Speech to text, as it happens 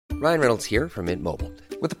Ryan Reynolds here from Mint Mobile.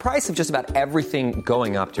 With the price of just about everything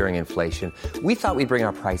going up during inflation, we thought we'd bring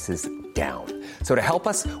our prices down. So to help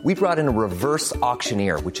us, we brought in a reverse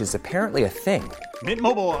auctioneer, which is apparently a thing. Mint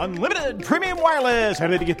Mobile Unlimited Premium Wireless. How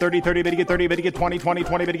to get 30, 30, bit to get 30, bit to get 20, 20,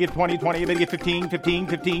 20, bit to get 20, 20, bit to get 15, 15,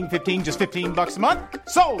 15, 15, just $15 a month?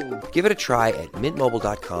 Sold! Give it a try at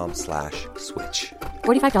mintmobile.com/switch.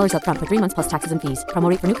 $45 up front for 3 months plus taxes and fees. Promo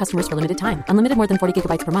rate for new customers for limited time. Unlimited more than 40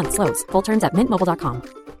 gigabytes per month. Slows full terms at mintmobile.com.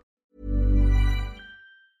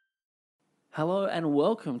 Hello and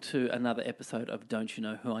welcome to another episode of Don't You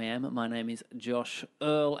Know Who I Am. My name is Josh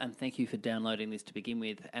Earl and thank you for downloading this to begin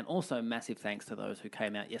with, and also massive thanks to those who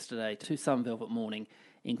came out yesterday to Some Velvet Morning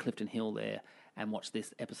in Clifton Hill there and watched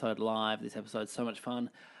this episode live. This episode's so much fun.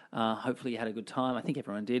 Hopefully you had a good time. I think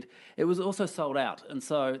everyone did. It was also sold out, and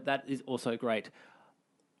so that is also great.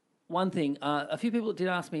 One thing, a few people did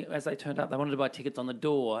ask me as they turned up, they wanted to buy tickets on the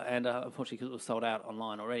door, and unfortunately because it was sold out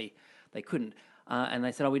online already, they couldn't. And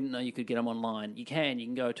they said, we didn't know you could get them online. You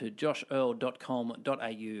can go to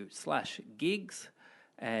joshearl.com.au/gigs,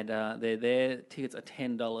 and they're there. Tickets are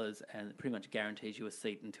 $10 and it pretty much guarantees you a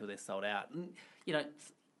seat until they're sold out. And, you know,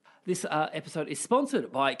 this episode is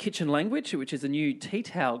sponsored by Kitchen Language, which is a new tea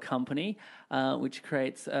towel company which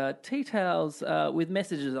creates tea towels with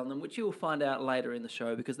messages on them, which you will find out later in the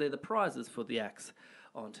show because they're the prizes for the acts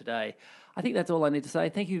on today. I think that's all I need to say.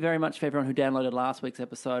 Thank you very much for everyone who downloaded last week's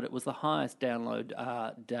episode. It was the highest download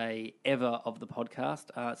day ever of the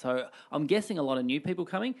podcast. So I'm guessing a lot of new people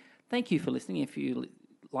coming. Thank you for listening. If you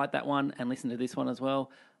like that one and listen to this one as well,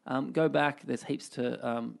 go back. There's heaps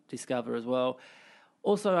to discover as well.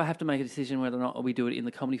 Also, I have to make a decision whether or not we do it in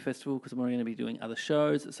the Comedy Festival because I'm already going to be doing other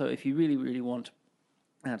shows. So if you really, really want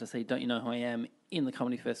to see Don't You Know Who I Am in the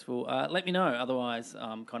Comedy Festival, let me know. Otherwise,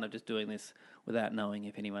 I'm kind of just doing this without knowing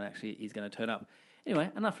if anyone actually is going to turn up. Anyway,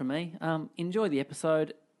 enough from me. Enjoy the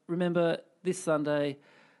episode. Remember, this Sunday,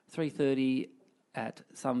 3:30 at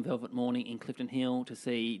Some Velvet Morning in Clifton Hill to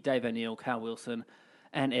see Dave O'Neill, Carl Wilson,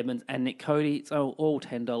 Anne Edmonds and Nick Cody. It's all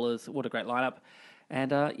 $10. What a great lineup.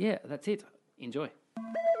 And yeah, that's it. Enjoy.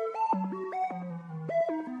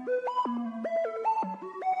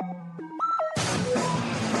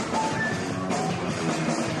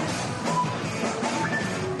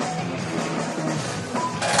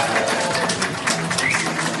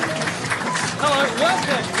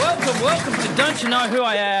 Welcome to Don't You Know Who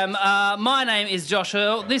I Am. My name is Josh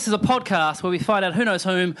Earl. This is a podcast where we find out who knows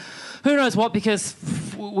whom, who knows what, because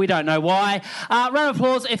we don't know why. Round of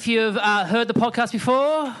applause if you've heard the podcast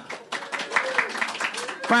before.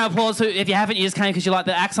 Round of applause if you haven't, you just came because you like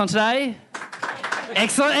the accent today.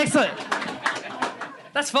 Excellent.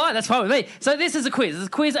 That's fine with me. So this is a quiz. It's a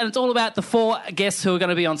quiz and it's all about the four guests who are going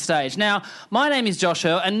to be on stage. Now, my name is Josh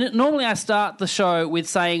Earl, and normally I start the show with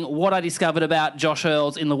saying what I discovered about Josh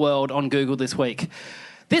Earls in the world on Google this week.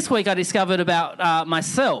 This week I discovered about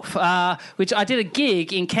myself, which I did a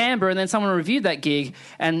gig in Canberra, and then someone reviewed that gig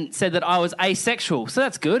and said that I was asexual. So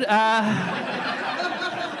that's good. Which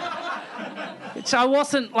I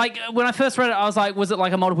wasn't, like, when I first read it, I was like, was it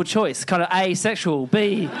like a multiple choice? Kind of A, sexual,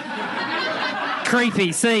 B...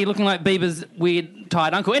 creepy, C, looking like Bieber's weird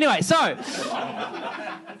tired uncle. Anyway, so...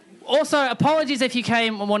 Also, apologies if you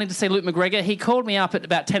came wanting to see Luke McGregor. He called me up at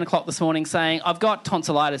about 10 o'clock this morning saying, I've got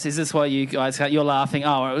tonsillitis. Is this why you guys... You're laughing.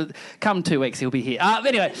 Oh, come 2 weeks, he'll be here.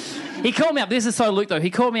 Anyway, he called me up. This is so Luke, though. He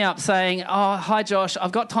called me up saying, oh, hi, Josh.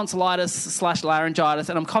 I've got tonsillitis/laryngitis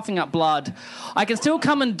and I'm coughing up blood. I can still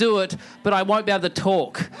come and do it, but I won't be able to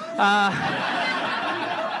talk.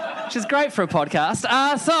 Which is great for a podcast.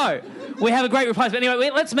 So... we have a great replacement.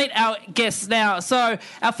 Anyway, let's meet our guests now. So,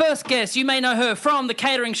 our first guest, you may know her from The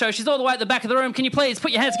Catering Show. She's all the way at the back of the room. Can you please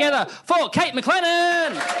put your hands together for Kate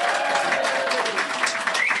McLennan?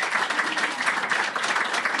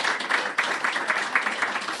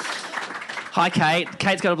 Hi, Kate.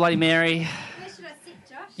 Kate's got a Bloody Mary. Where should I sit,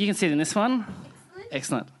 Josh? You can sit in this one. Excellent.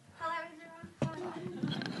 Excellent. Hello, everyone.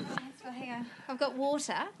 Thanks for hang on. I've got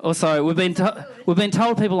water. Also, we've been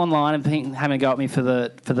told people online have been having a go at me for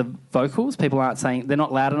the vocals. People aren't saying they're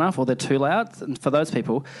not loud enough or they're too loud. And for those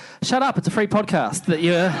people, shut up! It's a free podcast that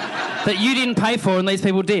you didn't pay for and these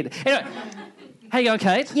people did. Anyway, how you going,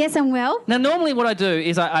 Kate? Yes, I'm well. Now, normally what I do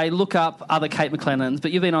is I look up other Kate McLennans,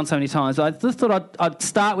 but you've been on so many times. I just thought I'd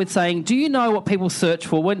start with saying, do you know what people search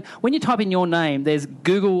for when you type in your name? There's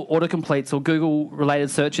Google autocompletes or Google related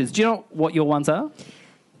searches. Do you know what your ones are?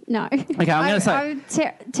 No. Okay, I'm going to say... I'm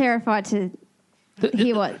terrified to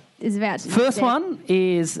hear what is about to First be one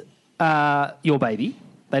is your baby.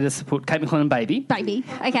 They just put Kate McLennan baby. Baby,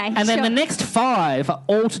 okay. And then the next 5 are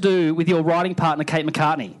all to do with your writing partner, Kate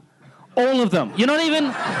McCartney. All of them. You're not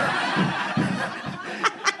even...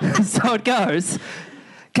 So it goes...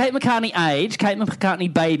 Kate McCartney age, Kate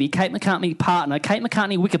McCartney baby, Kate McCartney partner, Kate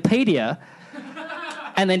McCartney Wikipedia,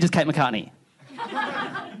 and then just Kate McCartney.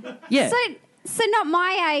 Yeah. So not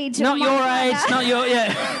my age. Not or your my age, mother. not your...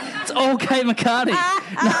 Yeah. It's all Kate McCartney.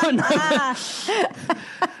 No.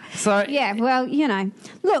 So... Yeah, well,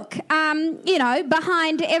 look,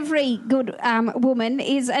 behind every good woman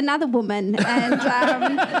is another woman, and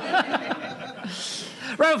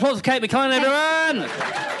Round of applause for Kate McCartney, everyone.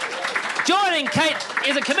 Joining Kate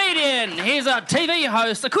is a comedian. He's a TV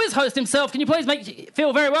host, a quiz host himself. Can you please make you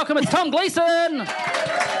feel very welcome? It's Tom Gleeson.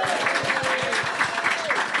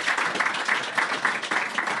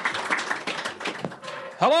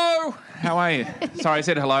 Hello. How are you? Sorry, I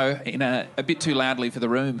said hello in a bit too loudly for the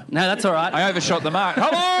room. No, that's all right. I overshot the mark.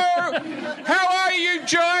 Hello. How are you,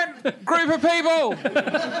 giant group of people?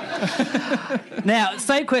 Now,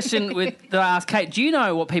 same question that I asked Kate. Do you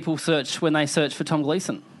know what people search when they search for Tom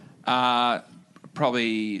Gleeson?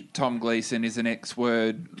 Probably Tom Gleeson is an X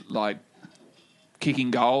word like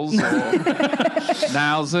kicking goals or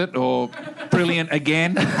nails it or brilliant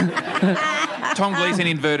again. Tom Gleeson,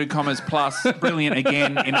 inverted commas, plus brilliant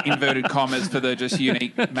again in inverted commas for the just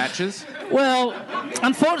unique matches. Well,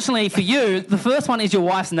 unfortunately for you, the first one is your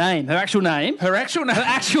wife's name, her actual name. Her actual name? Her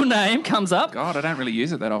actual name comes up. God, I don't really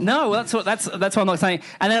use it that often. No, well, that's what I'm not saying.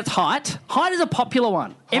 And then it's height. Height is a popular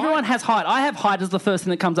one. Height? Everyone has height. I have height as the first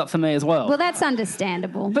thing that comes up for me as well. well, that's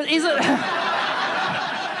understandable. But is it...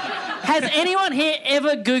 Has anyone here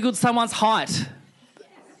ever Googled someone's height?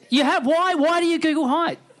 You have? Why? Why do you Google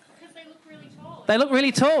height? Because they look really tall. They look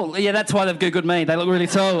really tall. Yeah, that's why they've Googled me. They look really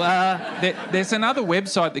tall. There's another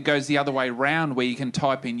website that goes the other way round where you can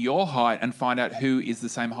type in your height and find out who is the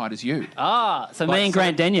same height as you. So me and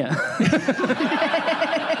Grant Denyer.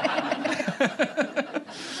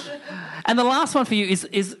 And the last one for you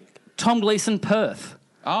is Tom Gleeson Perth.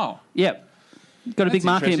 Oh. Yep. Got a big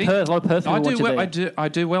market in Perth. A lot of Perth people want you there. I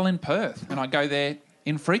do well in Perth, and I go there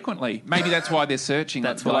infrequently. Maybe that's why they're searching.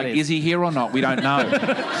 That's They're what like, it is. is he here or not? We don't know.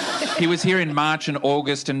 He was here in March and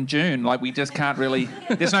August and June. Like, we just can't really...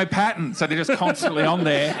 There's no pattern, so they're just constantly on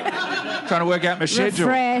there trying to work out my schedule.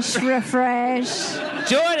 Refresh.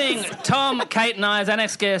 Joining Tom, Kate and I as our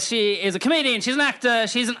next guest, she is a comedian, she's an actor,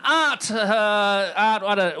 she's an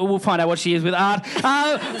we'll find out what she is with art.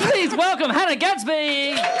 Please welcome Hannah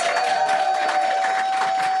Gadsby.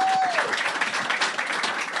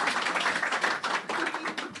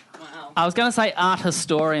 I was going to say art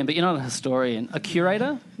historian, but you're not a historian. A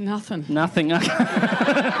curator? Nothing. Nothing.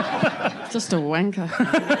 Just a wanker.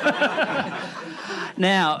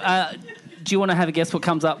 Now, do you want to have a guess what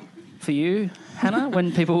comes up for you, Hannah,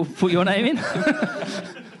 when people put your name in?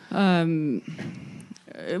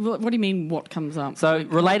 What do you mean, what comes up? So,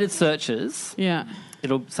 related searches. Yeah.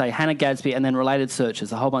 It'll say Hannah Gadsby and then related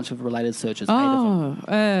searches, a whole bunch of related searches.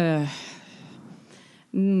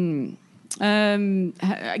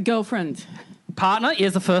 Girlfriend. Partner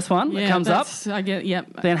is the first one that comes up. I get, yep.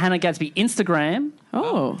 Then Hannah Gadsby Instagram.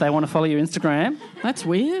 Oh. They want to follow your Instagram. That's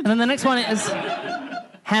weird. And then the next one is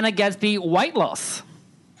Hannah Gadsby weight loss.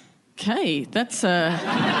 Okay, that's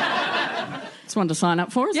one to sign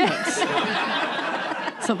up for, isn't it?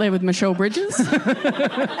 It's up there with Michelle Bridges. Wow.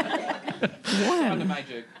 A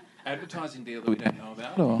major advertising deal that we don't know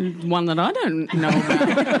about? Or? One that I don't know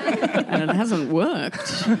about. And it hasn't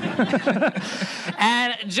worked.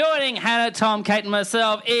 And joining Hannah, Tom, Kate and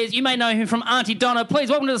myself is, you may know him from Auntie Donna. Please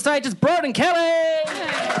welcome to the stage, it's Broden Kelly.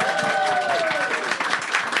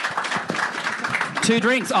 2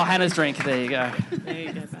 drinks. Oh, Hannah's drink. There you go. There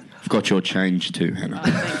you go. I've got your change too, Hannah.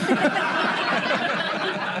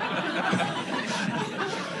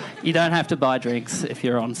 You don't have to buy drinks if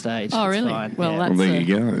you're on stage. Oh, It's really? fine. Well, Yeah. that's... Well, there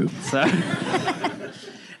you go. So,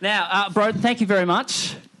 now, Broden, thank you very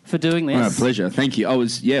much for doing this. My pleasure. Thank you. I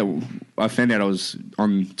found out I was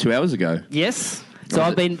on 2 hours ago. Yes. So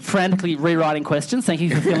I've been frantically rewriting questions. Thank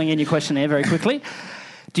you for filling in your questionnaire very quickly.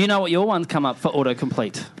 Do you know what your ones come up for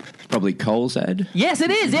autocomplete? Probably Coles ad. Yes,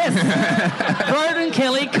 it is, yes. Broden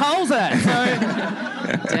Kelly Coles ad. So,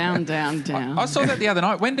 Down. I saw that the other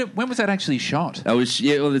night. When was that actually shot? Well,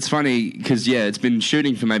 it's funny because, it's been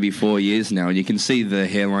shooting for maybe 4 years now, and you can see the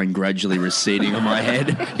hairline gradually receding on my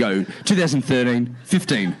head. Go 2013,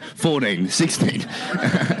 15, 14, 16.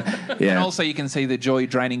 And also you can see the joy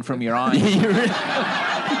draining from your eyes.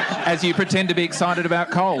 As you pretend to be excited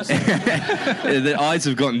about Coles. The eyes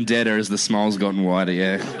have gotten deader as the smile's gotten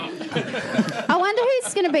wider, I wonder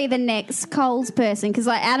who's going to be the next Coles person, because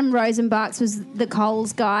like Adam Rosenbach's was the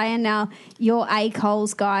Coles guy, and now you're a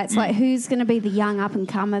Coles guy. It's like, who's going to be the young up and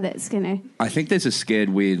comer that's going to... I think there's a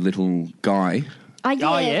scared, weird little guy Oh, yeah.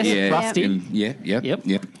 Oh, yes. Yeah, Rusty.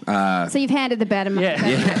 Yep. So you've handed the baton Yeah.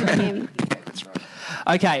 to him.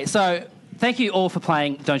 Okay, so thank you all for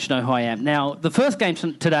playing Don't You Know Who I Am. Now, the first game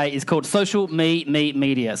today is called Social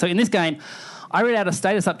Media. So in this game, I read out a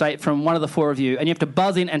status update from one of the four of you, and you have to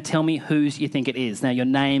buzz in and tell me whose you think it is. Now, your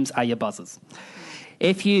names are your buzzers.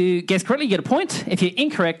 If you guess correctly, you get a point. If you're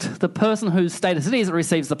incorrect, the person whose status it is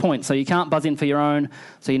receives the point. So you can't buzz in for your own,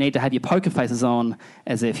 so you need to have your poker faces on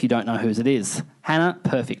as if you don't know whose it is. Hannah,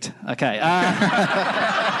 perfect. Okay.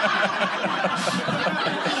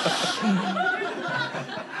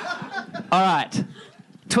 All right.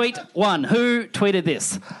 Tweet 1. Who tweeted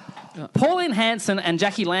this? Pauline Hanson and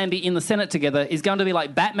Jackie Lambie in the Senate together is going to be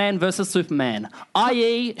like Batman versus Superman,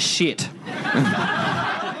 i.e. shit.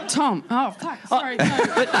 Tom. Oh, fuck. Sorry. No.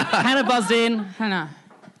 Hannah buzzed in. Hannah.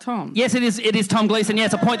 Tom. Yes, it is Tom Gleeson.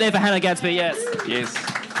 Yes, a point there for Hannah Gadsby, yes. Yes.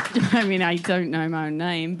 I mean, I don't know my own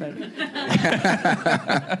name, but...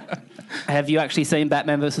 Have you actually seen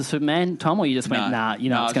Batman versus Superman, Tom, or you just went,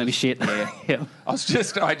 it's going to be shit? Yeah.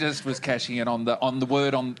 I just was cashing in on the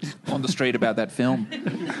word on the street about that film.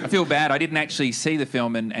 I feel bad. I didn't actually see the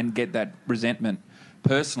film and get that resentment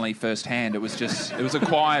personally firsthand. It was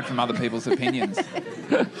acquired from other people's opinions.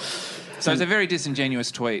 So it's a very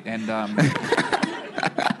disingenuous tweet, and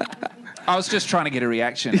I was just trying to get a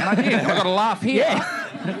reaction, and I did. I got a laugh here,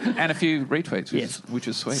 and a few retweets, which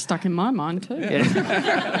was sweet. Stuck in my mind too.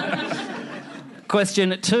 Yeah.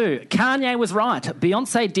 Question 2. Kanye was right.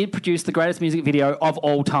 Beyonce did produce the greatest music video of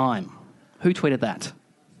all time. Who tweeted that?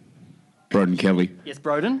 Broden Kelly. Yes,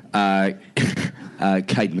 Broden.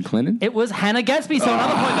 Kate McLennan. It was Hannah Gadsby, so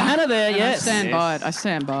another point for Hannah there, yes. I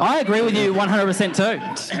stand by it. I agree with you 100% too.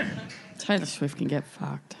 Taylor Swift can get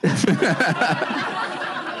fucked.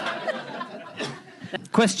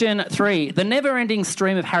 Question 3. The never-ending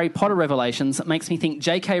stream of Harry Potter revelations makes me think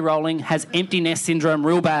J.K. Rowling has empty nest syndrome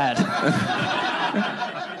real bad.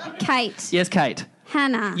 Kate. Yes, Kate.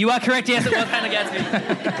 Hannah. You are correct, yes, it was Hannah Gadsby.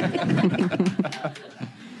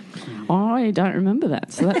 I don't remember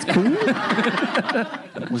that, so that's cool.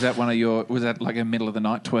 Was that like a middle of the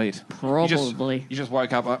night tweet? Probably. You just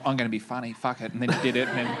woke up, I'm going to be funny, fuck it, and then you did it,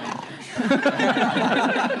 and then...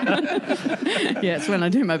 Yeah, it's when I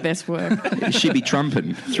do my best work. She'd be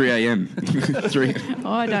trumping, 3 a.m.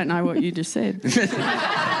 I don't know what you just said.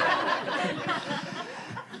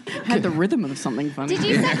 Had the rhythm of something funny. Did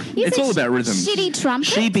you say... It's all about rhythm. Shitty trumpet?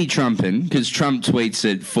 She be trumping, because Trump tweets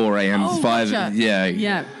at 4 a.m. Oh, 5... gotcha.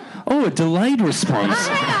 Yeah. Oh, a delayed response.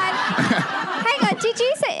 Hang on. Did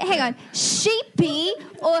you say... Hang on. Sheepy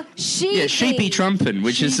or sheepy? Yeah, sheepy trumping,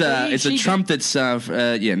 which is... it's a trump that's...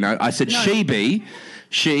 I said she be...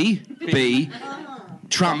 She be...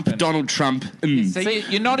 Trump, Donald Trump. See,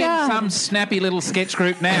 you're not in some snappy little sketch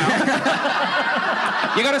group now.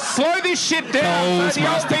 You got to slow this shit down so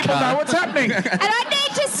the old people know what's happening. And I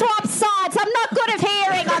need to swap sides. I'm not good at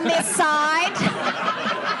hearing on this side.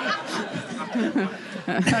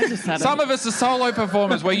 Some of us are solo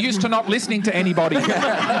performers. We're used to not listening to anybody.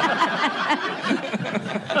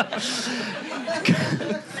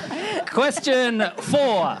 Question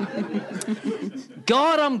 4.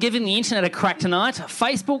 God, I'm giving the internet a crack tonight.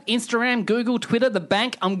 Facebook, Instagram, Google, Twitter, the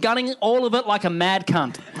bank. I'm gunning all of it like a mad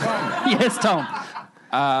cunt. Yes, Tom.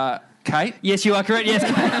 Kate? Yes, you are correct. Yes.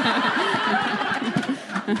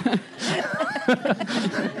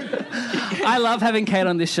 I love having Kate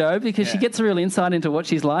on this show because she gets a real insight into what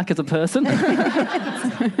she's like as a person.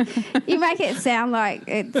 You make it sound like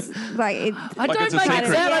it's like... I don't make it sound like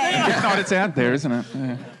that. No, it's out there, isn't it?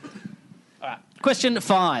 Yeah. All right. Question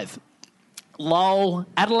 5. Lol,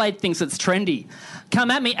 Adelaide thinks it's trendy. Come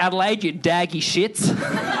at me, Adelaide, you daggy shits.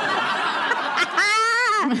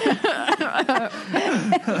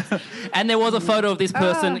 And there was a photo of this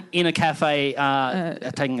person in a cafe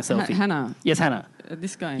taking a selfie. Hannah. Yes, Hannah.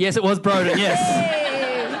 This guy. Yes, it was Broden, yes.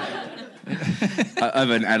 I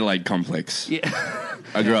have an Adelaide complex. Yeah.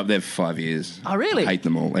 I grew up there for 5 years. Oh, really? I hate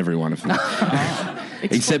them all, every one of them.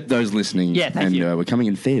 Except those listening. Yeah, thank you. We're coming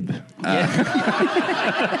in Feb.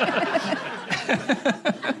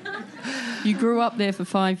 You grew up there for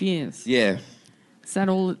 5 years. Yeah. Is that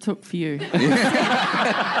all it took for you?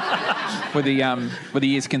 Were the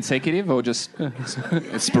years consecutive or just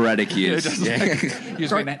sporadic years? You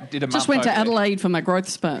just went to Adelaide for my growth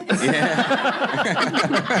spurt.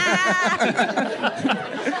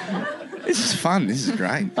 This is fun. This is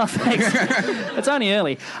great. Oh, thanks. It's only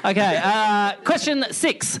early. Okay, question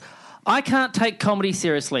 6. I can't take comedy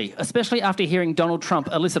seriously, especially after hearing Donald Trump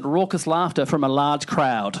elicit raucous laughter from a large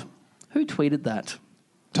crowd. Who tweeted that?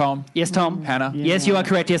 Tom. Yes, Tom. Hannah. Yes, you are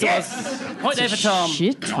correct. Yes, it was. Point there for Tom.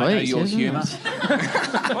 Shit tweet, I know your isn't humour. it?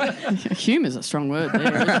 Humour's a strong word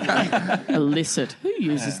there, isn't it? Illicit. Who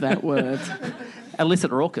uses that word?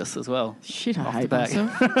 Illicit raucous as well. Shit, I Off hate the back.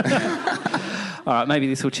 myself. All right, maybe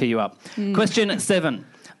this will cheer you up. Question 7.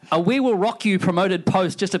 A We Will Rock You promoted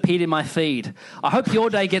post just appeared in my feed. I hope your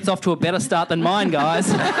day gets off to a better start than mine, guys.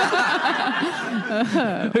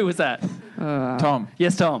 Who was that? Tom.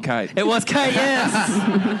 Yes, Tom. Kate. It was Kate, yes.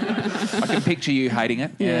 I can picture you hating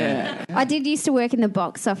it. Yeah. I did used to work in the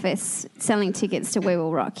box office selling tickets to We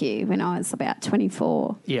Will Rock You when I was about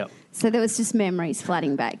 24. Yeah. So there was just memories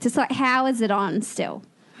flooding back. Just like, how is it on still?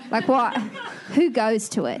 Like what? Who goes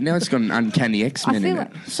to it? Now it's got an uncanny I X-Men feel in like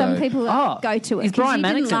it. some so- people go to it. is 'cause Brian you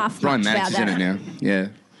Mannix didn't in it? laugh Brian much Max is about in that. it now. Yeah.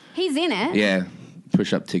 He's in it? Yeah.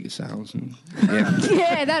 Push up ticket sales. And, yeah.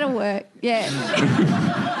 Yeah, that'll work. Yeah.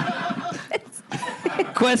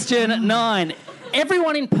 Question 9.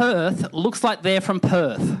 Everyone in Perth looks like they're from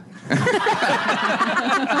Perth.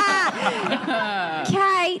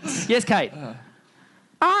 Kate. Yes, Kate.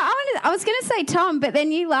 I was going to say Tom, but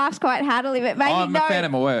then you laughed quite heartily. But maybe I'm no. a fan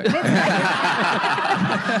of my work. Let's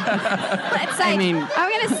say. Amy- I'm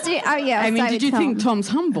going to stick. Oh yeah. I'll I mean, stay did you with Tom. think Tom's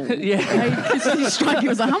humble? Yeah. Because he struck you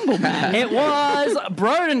as a humble man. It was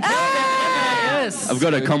Broden. Yes. I've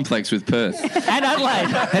got a complex with Perth. And Adelaide.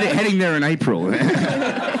 Heading there in April.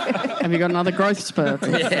 Have you got another growth spurt?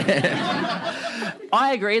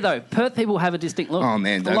 I agree, though. Perth people have a distinct look. Oh,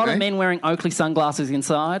 man, a don't lot they? of men wearing Oakley sunglasses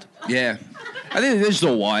inside. Yeah. I think they're just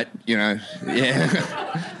all white, you know. Yeah.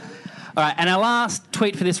 All right, and our last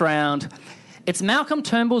tweet for this round. It's Malcolm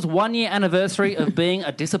Turnbull's 1-year anniversary of being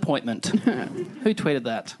a disappointment. Who tweeted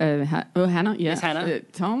that? Hannah, yeah. Yes, Hannah.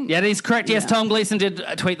 Tom? Yeah, that is correct. Yes, Yeah. Tom Gleeson did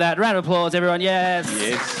tweet that. Round of applause, everyone. Yes.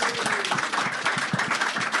 Yes.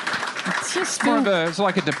 It's just It's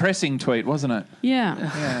like a depressing tweet, wasn't it?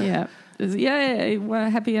 Yeah. Well,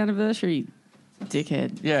 happy anniversary,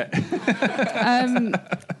 dickhead. Yeah.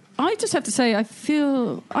 I just have to say, I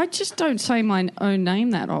just don't say my own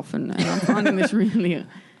name that often, and I'm finding this really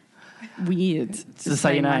weird To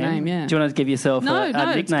say your my name. yeah. Do you want to give yourself a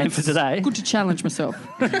it's nickname good- for today? Good to challenge myself.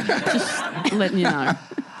 Just letting you know.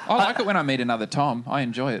 I like it when I meet another Tom. I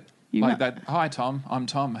enjoy it. You Like might- that. Hi, Tom. I'm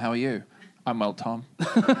Tom. How are you? I'm well, Tom.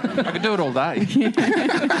 I could do it all day.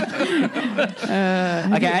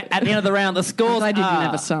 Okay, at the end of the round, the scores I didn't are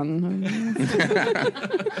have a son.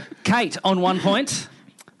 Kate on 1 point.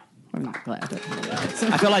 I'm not glad.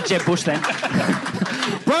 I feel like Jeb Bush then.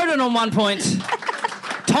 Broden on 1 point.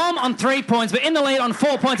 Tom on 3 points, but in the lead on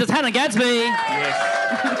 4 points is Hannah Gadsby.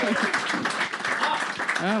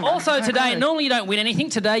 Also today, normally you don't win anything.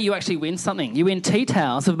 Today you actually win something. You win tea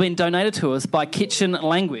towels that have been donated to us by Kitchen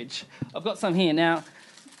Language. I've got some here. Now,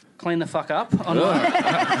 clean the fuck up.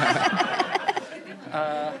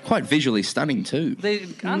 Quite visually stunning, too.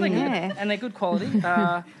 Aren't they good? Yeah. And they're good quality.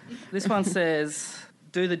 This one says,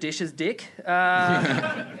 do the dishes, dick.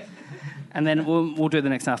 And then we'll do the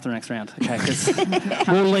next after the next round, okay? Because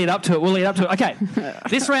we'll lead up to it. Okay,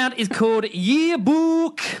 this round is called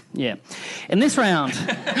Yearbook. Yeah. In this round,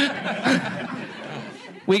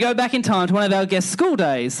 we go back in time to one of our guests' school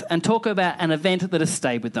days and talk about an event that has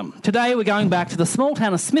stayed with them. Today, we're going back to the small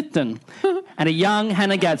town of Smithton and a young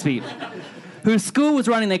Hannah Gadsby, whose school was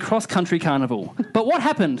running their cross-country carnival. But what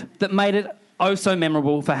happened that made it oh so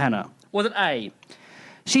memorable for Hannah? Was it A,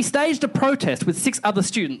 she staged a protest with 6 other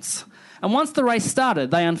students, and once the race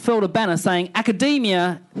started, they unfurled a banner saying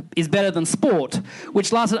academia is better than sport,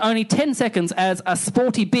 which lasted only 10 seconds as a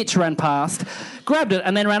sporty bitch ran past, grabbed it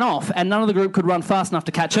and then ran off, and none of the group could run fast enough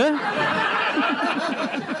to catch her?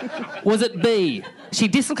 Was it B, she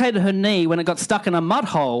dislocated her knee when it got stuck in a mud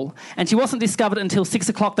hole, and she wasn't discovered until 6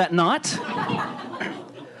 o'clock that night?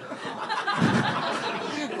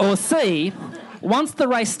 Or C, once the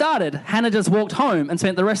race started, Hannah just walked home and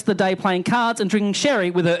spent the rest of the day playing cards and drinking sherry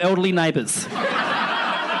with her elderly neighbours.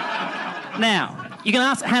 Now, you can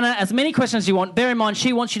ask Hannah as many questions as you want. Bear in mind,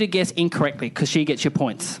 she wants you to guess incorrectly because she gets your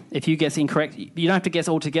points. If you guess incorrect, you don't have to guess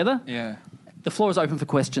all together. Yeah. The floor is open for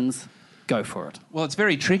questions. Go for it. Well, it's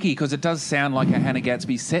very tricky because it does sound like a Hannah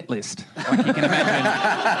Gadsby set list. Like you can imagine.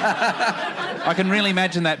 I can really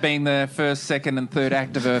imagine that being the first, second, and third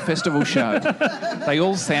act of a festival show. They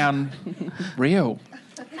all sound real.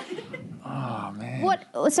 Oh man.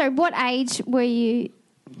 What age were you,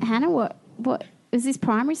 Hannah? What was this,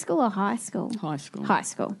 primary school or high school? High school. High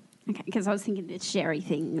school. Okay, because I was thinking the sherry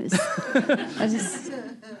thing was. I just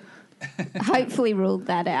hopefully ruled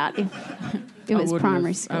that out if it was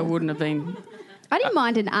primary school. I wouldn't have been. I didn't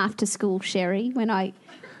mind an after-school sherry when I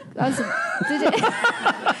was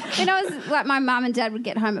Then I was like, my mum and dad would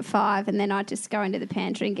get home at 5, and then I'd just go into the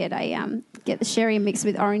pantry and get the sherry mixed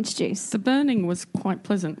with orange juice. The burning was quite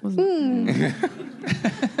pleasant, wasn't it?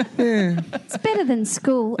 It's better than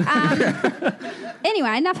school.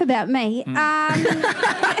 Anyway, enough about me. How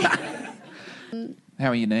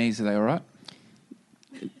are your knees? Are they all right?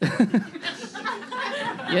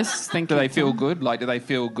 Yes, thank Do you. they feel good? Like, do they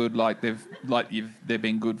feel good? Like they've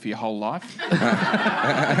been good for your whole life,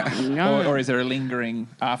 No. or is there a lingering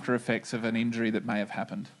after effects of an injury that may have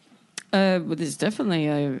happened? Well, there's definitely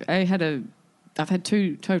I've had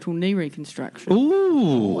 2 total knee reconstructions.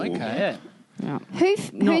 Ooh. Okay. Yeah. Who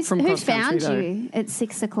Not from who cross-country, found you at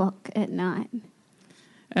 6 o'clock at night?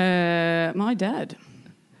 My dad,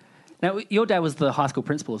 Now, your dad was the high school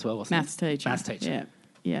principal as well, wasn't maths teacher. Maths teacher.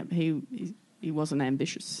 Yeah. He wasn't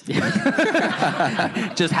ambitious. he?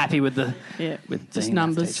 Just happy with the with just being a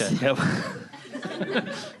maths numbers. teacher. Yep.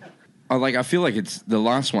 I feel like it's the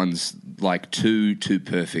last one's like too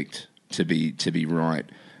perfect to be right.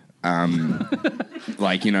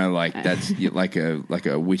 Like that's like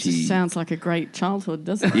a witty. Sounds like a great childhood,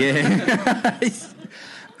 doesn't it? Yeah.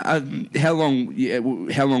 How long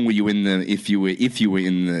were you in the if you were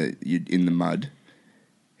in the mud?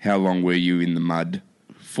 How long were you in the mud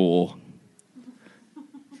for?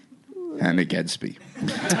 Hannah Gadsby.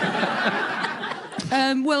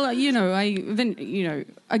 Well,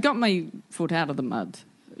 I got my foot out of the mud,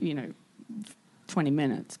 20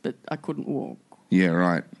 minutes, but I couldn't walk. Yeah,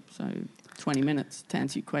 right. So 20 minutes to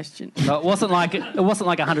answer your question. So it wasn't like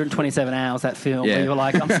 127 hours, that film, Yeah. where you were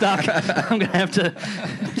like, I'm stuck. I'm going to have to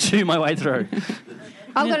chew my way through.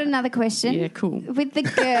 I've got another question. Yeah, cool. With the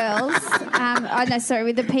girls,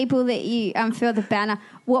 with the people that you filled the banner,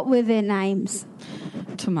 what were their names?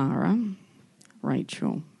 Tamara,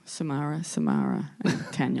 Rachel, Samara, and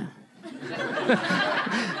Tanya.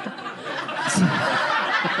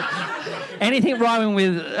 Anything rhyming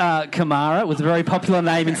with Kamara was a very popular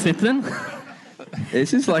name in Simpson.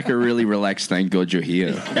 This is like a really relaxed. Thank God you're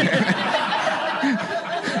here.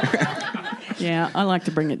 Yeah, I like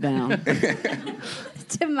to bring it down.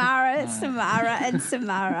 Tamara, Samara, and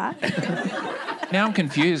Samara. Now I'm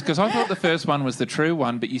confused because I thought the first one was the true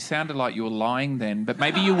one, but you sounded like you were lying then. But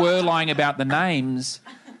maybe you were lying about the names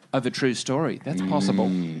of a true story. That's possible.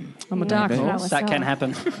 I'm a dark Maybe. horse. That can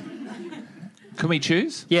happen. Can we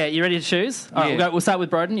choose? Yeah, you ready to choose? All right, Yeah. we'll start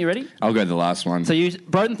with Broden. You ready? I'll go the last one. So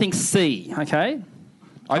Broden thinks C, okay?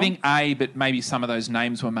 I think A, but maybe some of those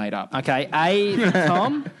names were made up. Okay, A,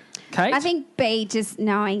 Tom. Kate? I think B, just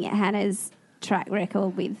knowing Hannah's track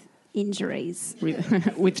record with injuries.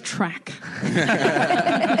 With track.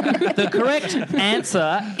 The correct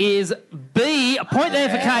answer is B. A point there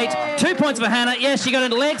for Kate. 2 points for Hannah. Yes, she got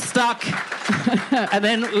her leg stuck. And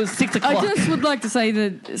then it was 6 o'clock. I just would like to say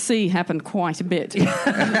that C happened quite a bit.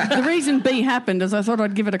 The reason B happened is I thought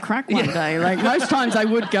I'd give it a crack one day. Like most times I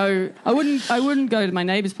would go, I wouldn't go to my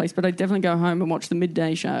neighbour's place, but I'd definitely go home and watch the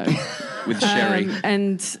midday show. With Sherry.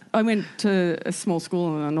 And I went to a small school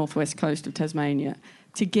on the northwest coast of Tasmania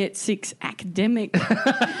to get 6 academic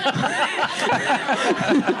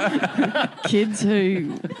kids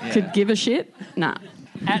who could give a shit. Nah.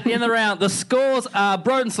 At the end of the round, the scores are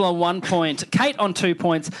Broden still on 1 point, Kate on 2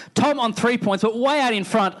 points, Tom on 3 points, but way out in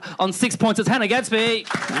front on 6 points. It's Hannah Gadsby.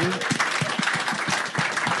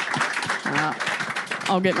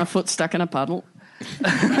 I'll get my foot stuck in a puddle.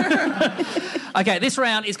 Okay, this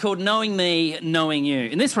round is called Knowing Me, Knowing You.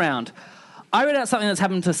 In this round, I read out something that's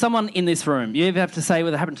happened to someone in this room. You either have to say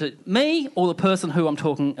whether it happened to me or the person who I'm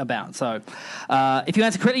talking about. So if you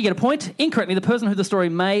answer correctly, you get a point. Incorrectly, the person who the story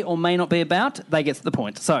may or may not be about, they get the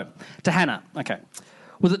point. So, to Hannah, okay.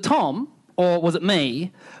 Was it Tom or was it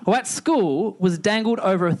me who at school was dangled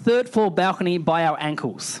over a third-floor balcony by our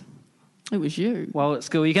ankles? It was you. Well, at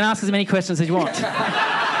school, you can ask as many questions as you want.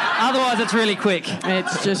 Otherwise, it's really quick.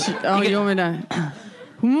 It's just, you want me to...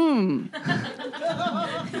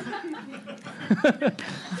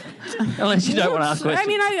 Unless you don't want to ask questions. I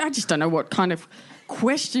mean, I just don't know what kind of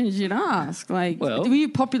questions you'd ask. Like, Well- were you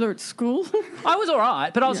popular at school? I was all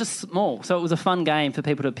right, but I was just small, so it was a fun game for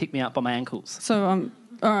people to pick me up by my ankles. So, all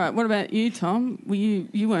right, what about you, Tom?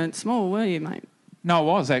 You weren't small, were you, mate? No, I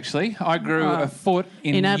was actually. I grew a foot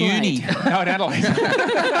in Adelaide. uni. No, in Adelaide.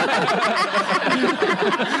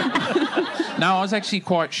 No, I was actually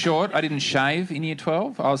quite short. I didn't shave in year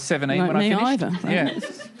 12. I was 17 No, when I me finished. either.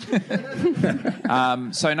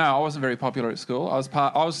 Yeah. So no, I wasn't very popular at school. I was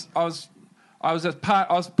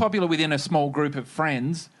popular within a small group of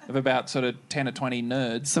friends of about sort of 10 or 20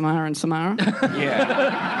 nerds. Samara and Samara.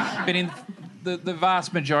 Yeah. But in the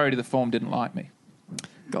vast majority of the form didn't like me.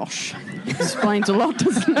 Gosh, explains a lot,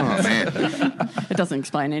 doesn't it? Oh, man. It doesn't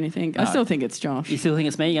explain anything. I still think it's Josh. You still think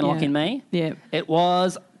it's me? You're going to lock in me? Yeah. It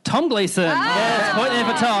was Tom Gleeson. Yes, point there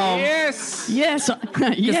for Tom. Yes. Yes,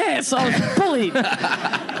 yes, I was bullied.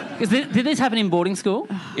 Did this happen in boarding school?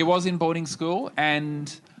 It was in boarding school,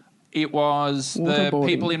 and it was the Waterboarding.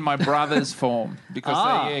 people in my brother's form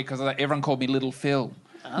because everyone called me Little Phil.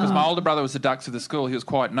 Because my older brother was the dux of the school, he was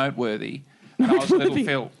quite noteworthy, and I was Little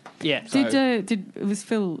Phil. Yeah. Was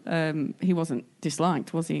Phil? He wasn't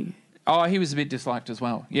disliked, was he? Oh, he was a bit disliked as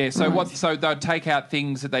well. Yeah. So Right. So they'd take out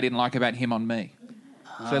things that they didn't like about him on me.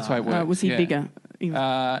 So that's how it worked. Was he yeah. bigger?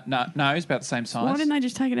 No, he's about the same size. Why didn't they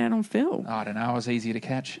just take it out on Phil? I don't know. I was easier to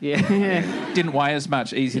catch. Yeah. Didn't weigh as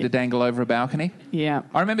much. Easier to dangle over a balcony. Yeah.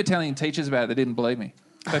 I remember telling teachers about it. They didn't believe me.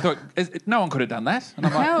 They thought no one could have done that. And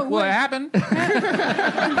I'm like, How- well, it happened.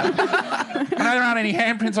 I know there aren't any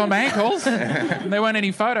handprints on my ankles. And there weren't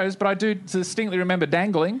any photos, but I do distinctly remember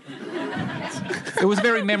dangling. It was a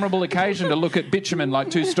very memorable occasion to look at bitumen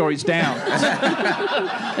like 2 stories down.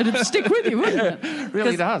 It'd stick with you, wouldn't it? It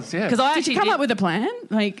really does, yeah. Because I Did actually you come up with a plan?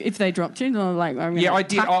 Like, if they dropped you, or like, Yeah, I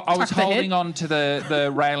did. I was holding on to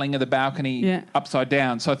the railing of the balcony upside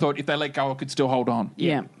down, so I thought if they let go, I could still hold on.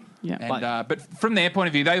 Yeah. Yeah. And, but from their point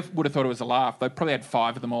of view, they would have thought it was a laugh. They probably had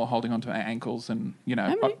 5 of them all holding onto my ankles, and How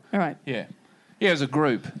many? All right. Yeah, it was a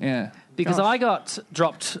group. Yeah, Because I got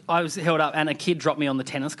dropped, I was held up and a kid dropped me on the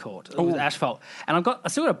tennis court. It was asphalt. And I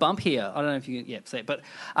still got a bump here. I don't know if you can see it. But,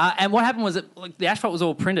 and what happened was the asphalt was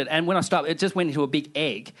all printed. And when I stopped, it just went into a big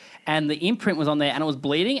egg. And the imprint was on there and it was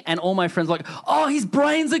bleeding. And all my friends were like, oh, his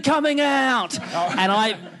brains are coming out. And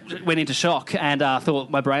I went into shock and thought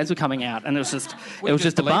my brains were coming out. And it was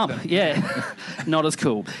just a bump. them. Yeah. Not as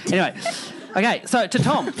cool. Anyway. Okay, so to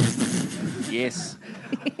Tom. yes.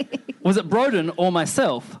 Was it Broden or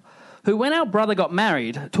myself who, when our brother got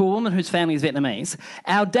married to a woman whose family is Vietnamese,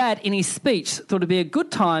 our dad, in his speech, thought it'd be a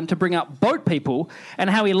good time to bring up boat people and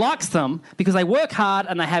how he likes them because they work hard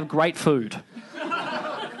and they have great food?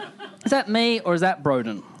 Is that me or is that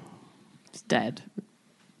Broden? It's Dad.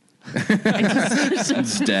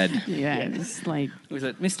 It's Dad. Yeah, it's like... Was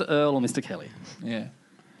it Mr. Earl or Mr. Kelly? Yeah.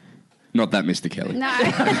 Not that Mr. Kelly. No.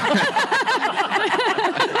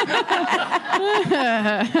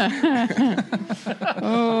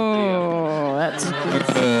 Oh, that's good.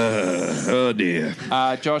 Oh, dear.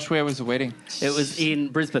 Josh, where was the wedding? It was in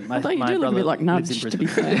Brisbane. My, Although you my do look a brother bit like lives in Nudge, to be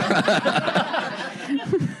Brisbane. fair.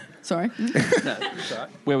 Sorry.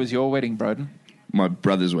 Where was your wedding, Broden? My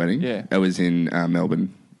brother's wedding. Yeah. It was in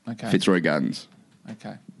Melbourne. Okay. Fitzroy Gardens.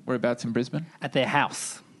 Okay. Whereabouts in Brisbane? At their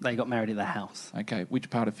house. They got married at their house. Okay. Which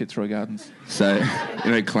part of Fitzroy Gardens? So,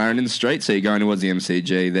 Clarendon Street. So you're going towards the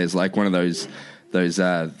MCG. There's like one of those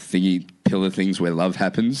thingy pillar things where love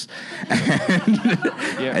happens. And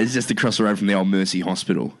it's just across the road from the old Mercy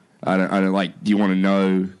Hospital. I don't like. Do you want to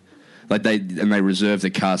know? Like they reserved a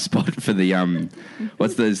car spot for the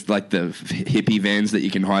what's those like the hippie vans that you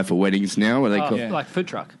can hire for weddings now? What are they called? Like food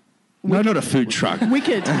truck. No, not a food truck.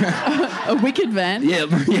 Wicked. A wicked van. Yeah,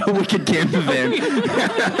 a wicked camper van. You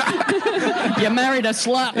married a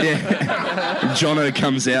slut. Yeah. Jono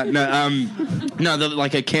comes out. No,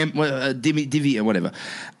 like a camp, divvy or whatever.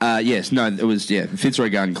 Yes, no, it was Fitzroy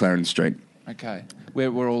Garden, Clarendon Street. Okay. Where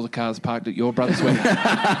were all the cars parked at your brother's wedding?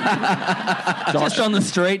 Just on the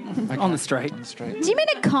street. Okay. On the street. Do you mean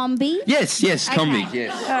a combi? Yes, Okay. comedy.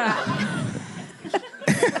 Yes.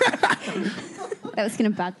 That was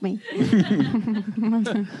going to bug me.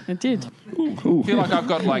 It did. I feel like I've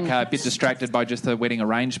got a bit distracted by just the wedding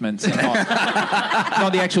arrangements and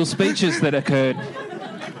not the actual speeches that occurred.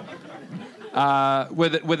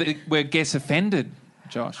 Were guests offended,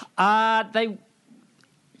 Josh?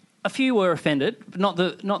 A few were offended, but not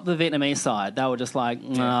the Vietnamese side. They were just like,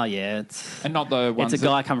 oh yeah, it's And not the ones it's a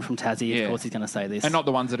guy coming from Tassie. Yeah. Of course, he's going to say this. and not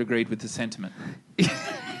the ones that agreed with the sentiment.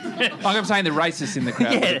 Like I'm saying, the racists in the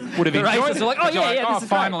crowd Yeah, would have the enjoyed racists it. are like, oh, They're yeah, yeah, this is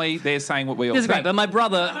great. finally they're saying what we all This is great. think. But my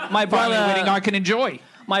brother, Finally a wedding I can enjoy.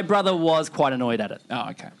 my brother was quite annoyed at it. Oh,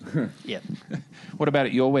 okay. Yeah. What about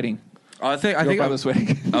at your wedding? I think Your brother's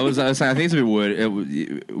wedding. I was saying I think it's a bit worded.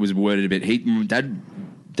 It was worded a bit.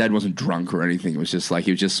 Dad wasn't drunk or anything. It was just like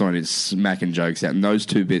he was just sort of smacking jokes out, and those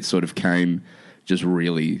two bits sort of came just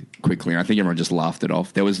really quickly. And I think everyone just laughed it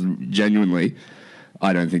off. There was genuinely,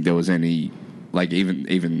 I don't think there was any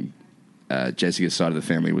even Jessica's side of the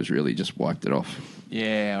family was really just wiped it off.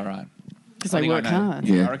 Yeah, all right. Because I they think I work know. hard.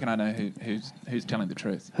 Yeah. I reckon I know who's telling the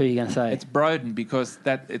truth. Who are you going to say? It's Broden because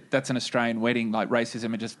that's an Australian wedding. Like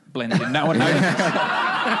racism, it just blends in. No one notices.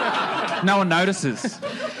 No one notices.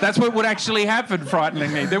 That's what would actually happen.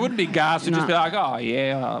 Frighteningly, there wouldn't be gasps. It'd just be like, oh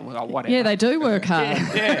yeah, well, whatever. Yeah, they do work hard.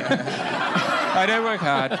 Yeah. They do work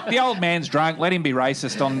hard. The old man's drunk. Let him be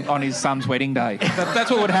racist on his son's wedding day.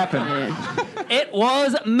 That's what would happen. It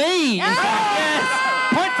was me. In fact, yes.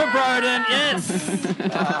 Point for Broden. Yes.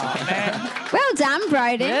 Oh, man. Well done,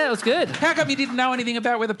 Brody. Yeah, it was good. How come you didn't know anything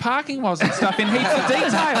about where the parking was and stuff in heaps of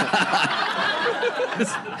detail?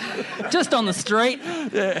 Just on the street.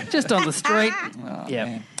 Yeah. Just on the street. Oh, yeah.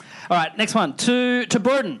 man. All right, next one. To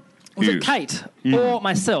Broden. Was it Kate or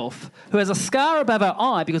myself who has a scar above our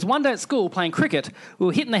eye because one day at school playing cricket, we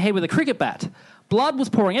were hit in the head with a cricket bat. Blood was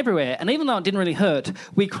pouring everywhere, and even though it didn't really hurt,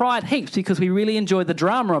 we cried heaps because we really enjoyed the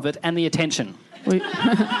drama of it and the attention.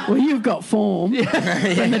 Well, you've got form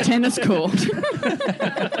from the tennis court.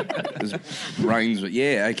 Brains,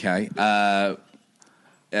 yeah, okay.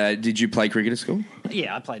 Did you play cricket at school?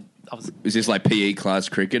 Yeah, I played. Was this like PE class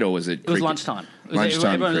cricket or was it cricket? It was lunchtime.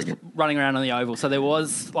 Lunchtime everyone was cricket. just running around on the oval. So there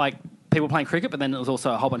was like people playing cricket, but then there was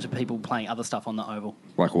also a whole bunch of people playing other stuff on the oval.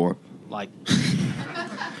 Like what? Like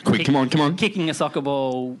Quick, come on. Kicking a soccer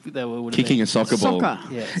ball. Kicking a soccer ball.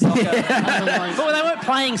 Soccer. Yeah, soccer. But they weren't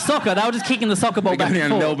playing soccer. They were just kicking the soccer ball Go back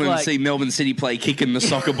down and to forth. Melbourne, see Melbourne City play kicking the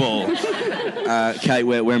soccer ball. Kate,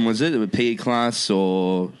 when was it? A PE class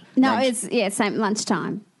or? No, lunch? it's same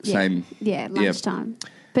lunchtime. Yeah. Same. Yeah, lunchtime.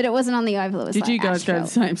 But it wasn't on the oval. It was Did like you guys go to the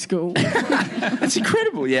Ashfield. same school? That's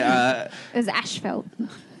incredible. Yeah. It was Ashfield.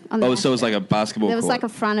 On the So it was like a basketball There was court. like a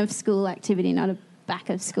front of school activity, not a back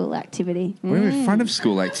of school activity. We were in front of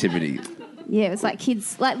school activity. Yeah, it was like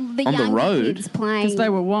kids, like the On the young road? kids playing. Because they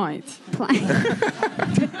were white.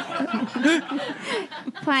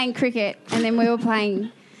 Playing cricket, and then we were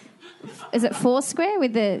playing. Is it Foursquare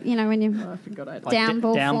with the when you down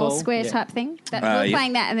ball, down ball, Foursquare yeah. type thing? We were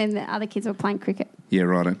playing that, and then the other kids were playing cricket. Yeah,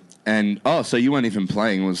 right. And so you weren't even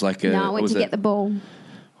playing? It was like a. No, I went to get the ball.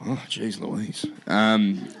 Oh, jeez, Louise.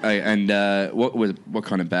 What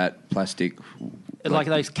kind of bat? Plastic. Like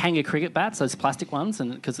those Kanga cricket bats, those plastic ones,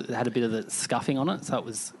 and because it had a bit of the scuffing on it, so it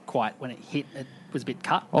was quite when it hit, it was a bit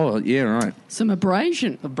cut. Oh, yeah, right. Some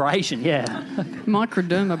abrasion. Abrasion, yeah.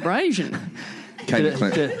 Microdermabrasion.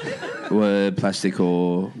 Were plastic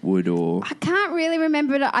or wood or? I can't really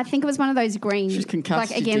remember it. I think it was one of those green. She's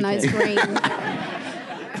concussed, like again, you those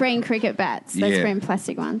green cricket bats. Those Yeah. green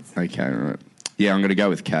plastic ones. Okay, right. Yeah, I'm going to go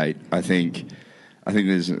with Kate. I think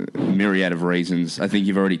there's a myriad of reasons. I think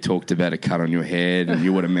you've already talked about a cut on your head, and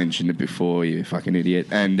you would have mentioned it before, you fucking idiot.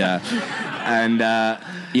 I'm going to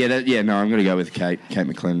go with Kate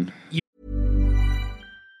McLennan.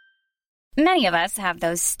 Many of us have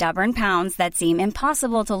those stubborn pounds that seem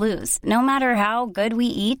impossible to lose, no matter how good we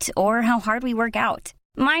eat or how hard we work out.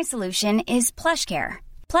 My solution is PlushCare.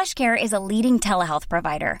 PlushCare is a leading telehealth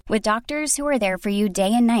provider with doctors who are there for you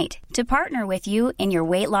day and night to partner with you in your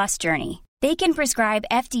weight loss journey. They can prescribe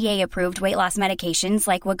FDA-approved weight loss medications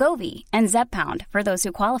like Wegovy and Zepbound for those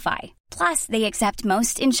who qualify. Plus, they accept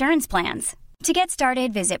most insurance plans. To get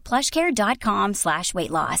started, visit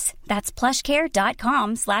plushcare.com/weightloss. That's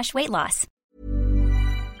plushcare.com/weightloss.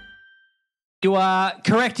 You are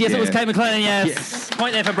correct. Yes, Yeah. it was Kate McLennan, yes.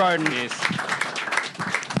 Point there for Broden. Yes.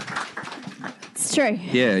 It's true.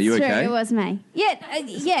 Yeah, you it's okay? True, it was me.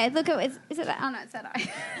 Yeah, Look, is it that? Oh no, it's that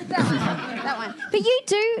eye. that one. But you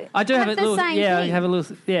do. I do have a the little. same Yeah, I thing. have a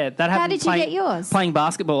little. Yeah, that happened. did you get yours? Playing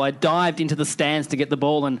basketball, I dived into the stands to get the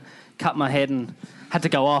ball and cut my head and had to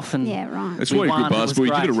go off. And Yeah, right. That's we why you're won. good It was basketball.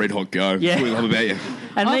 You give it a great. red hot go. Yeah. That's what we love about you.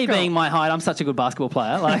 And me I've got- being my height, I'm such a good basketball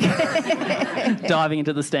player. Like diving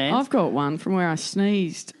into the stands. I've got one from where I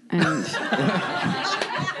sneezed and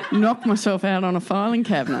knocked myself out on a filing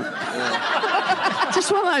cabinet. Just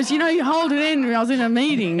one of those, you hold it in. I was in a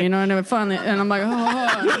meeting, and I'm like,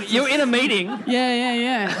 oh. You're in a meeting.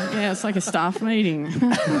 Yeah, it's like a staff meeting.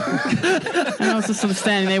 And I was just sort of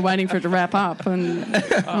standing there waiting for it to wrap up, and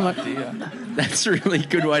I'm like, That's a really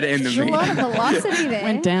good way to end the There's a lot of meeting. velocity there.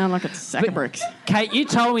 went down like a sack of bricks. Kate, you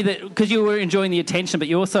told me that because you were enjoying the attention, but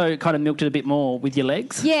you also kind of milked it a bit more with your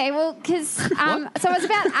legs. Yeah, well, because so I was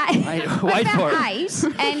about Wait for it. 8,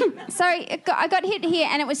 and so I got hit here,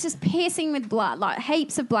 and it was just piercing with blood, like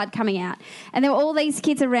heaps of blood coming out, and there were all these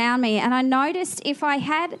kids around me, and I noticed if I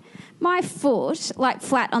had my foot like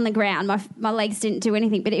flat on the ground, my legs didn't do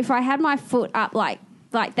anything, but if I had my foot up like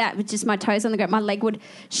that with just my toes on the ground, my leg would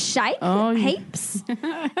shake heaps.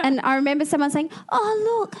 And I remember someone saying,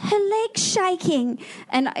 "Oh, look, her leg's shaking."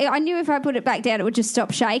 And I knew if I put it back down, it would just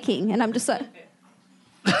stop shaking. And I'm just like...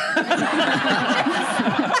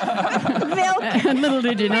 And little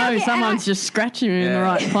did you know, Yeah, someone's just scratching you in the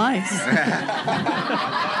right place.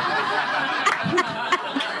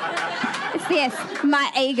 It's Yes.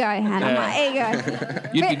 My ego, Hannah, my ego.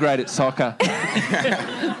 You'd be great at soccer.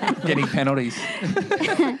 Getting penalties.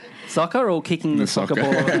 Soccer or kicking the soccer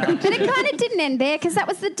ball around? But it kind of didn't end there because that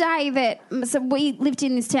was the day that we lived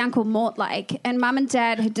in this town called Mortlake, and Mum and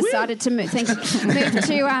Dad had decided to move. They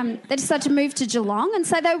decided to move to Geelong, and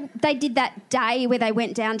so they did that day where they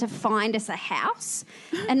went down to find us a house,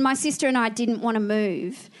 and my sister and I didn't want to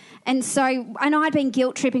move. And I'd been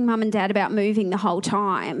guilt tripping Mum and Dad about moving the whole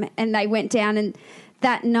time, and they went down, and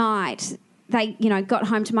that night they, got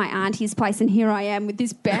home to my auntie's place, and here I am with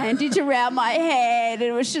this bandage around my head, and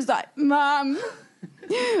it was just like, Mum,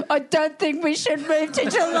 I don't think we should move to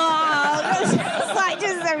Geelong. It's like,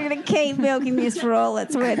 I'm going to keep milking this for all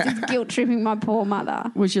it's worth. It's guilt tripping my poor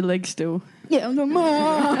mother. Was your leg still? Yeah, I'm like,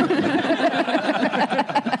 Mum.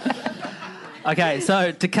 Okay,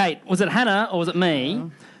 so to Kate, was it Hannah or was it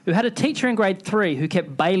me who had a teacher in grade 3 who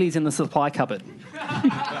kept Baileys in the supply cupboard?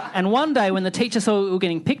 And one day when the teacher saw we were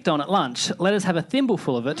getting picked on at lunch, let us have a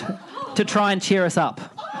thimbleful of it to try and cheer us up.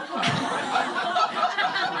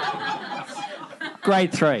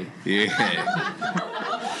 Grade 3. Yeah.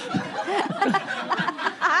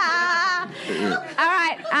 All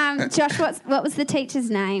right, Josh, what was the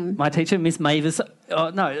teacher's name? My teacher, Miss Mavis. Oh,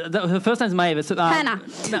 no, her first name's Mavis. Hannah.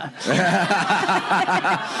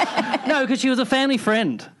 No, because she was a family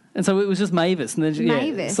friend. And so it was just Mavis. And then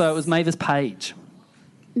Mavis? So it was Mavis Page.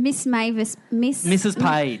 Miss Mavis. Mrs.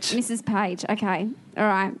 Page. Mrs. Page, okay. All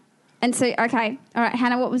right. And so, okay. All right,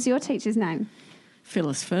 Hannah, what was your teacher's name?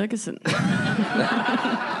 Phyllis Ferguson.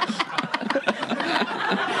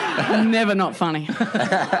 Never not funny.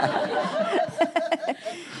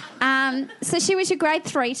 So she was your grade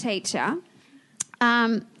 3 teacher.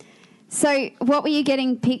 So what were you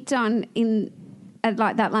getting picked on at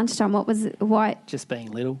like that lunchtime? What was it? Why? Just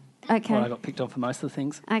being little. Okay. Well, I got picked on for most of the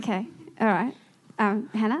things. Okay. All right.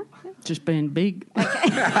 Hannah? Just being big.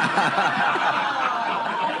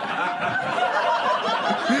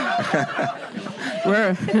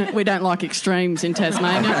 We don't like extremes in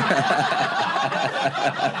Tasmania.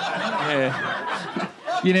 Yeah.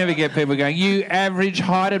 You never get people going, you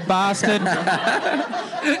average-heighted bastard.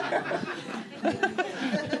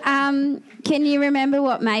 Can you remember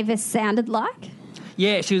what Mavis sounded like?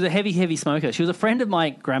 Yeah, she was a heavy, heavy smoker. She was a friend of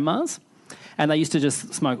my grandma's, and they used to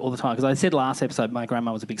just smoke all the time. Because I said last episode my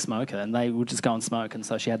grandma was a big smoker, and they would just go and smoke, and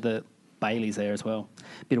so she had the Baileys there as well.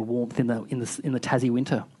 A bit of warmth in the Tassie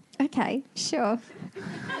winter. Okay, sure.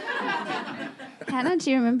 Hannah,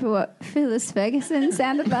 do you remember what Phyllis Ferguson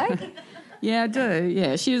sounded like? Yeah, I do.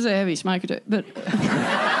 Yeah, she was a heavy smoker too, but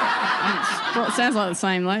well, it sounds like the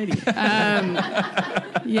same lady.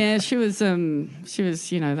 Yeah, she was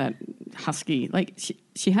that husky. Like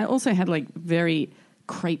she also had like very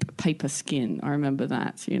crepe paper skin. I remember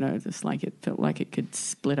that. Just like it felt like it could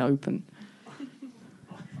split open.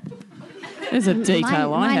 There's a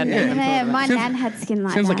detail I hadn't even thought of. My nan had skin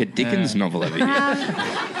like Sounds that. like a Dickens novel over here.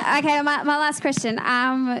 Okay, my last question.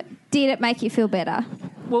 Did it make you feel better?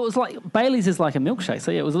 Well, it was like Bailey's is like a milkshake,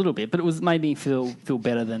 so yeah, it was a little bit, but it made me feel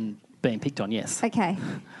better than being picked on. Yes. Okay,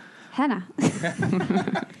 Hannah.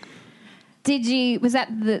 Was that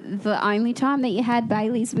the only time that you had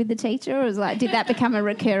Baileys with the teacher, or did that become a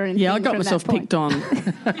recurring? Yeah, thing I got myself picked on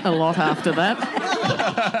a lot after that.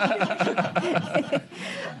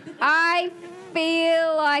 I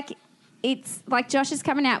feel like it's like Josh is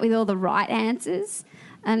coming out with all the right answers,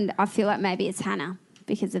 and I feel like maybe it's Hannah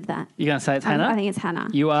because of that. You're going to say it's Hannah? I think it's Hannah.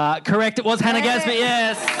 You are correct. It was Hannah Gadsby,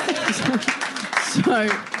 yes. So,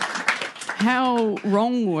 how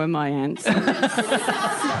wrong were my answers? It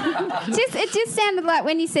just sounded like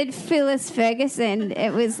when you said Phyllis Ferguson,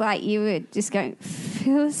 it was like you were just going,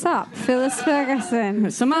 Phyllis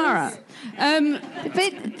Ferguson. Samara. But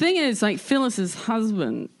the thing is, like, Phyllis's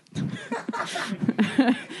husband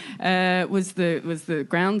was the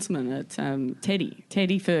groundsman at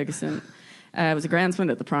Teddy Ferguson. Was a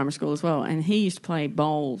groundsman at the primary school as well, and he used to play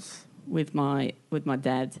bowls with my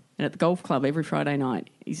dad, and at the golf club every Friday night.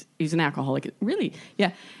 He's an alcoholic, really,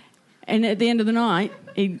 yeah. And at the end of the night,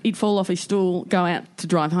 he'd fall off his stool, go out to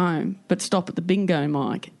drive home, but stop at the bingo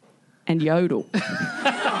mic and yodel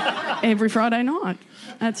every Friday night.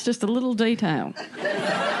 That's just a little detail,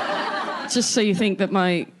 just so you think that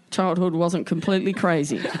my childhood wasn't completely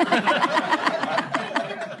crazy.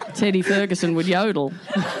 Teddy Ferguson would yodel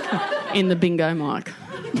in the bingo mic.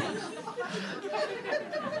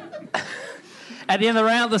 At the end of the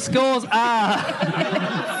round, the scores are...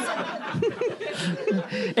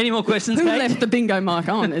 Any more questions, Who Kate? left the bingo mic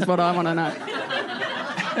on is what I want to know.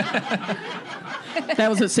 That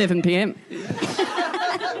was at 7 p.m.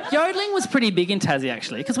 Yodeling was pretty big in Tassie,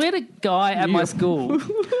 actually, because we had a guy at my school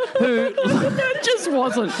It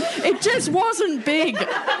just wasn't big.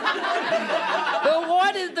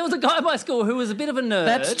 Well, there was a guy at my school who was a bit of a nerd.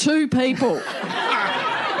 That's 2 people.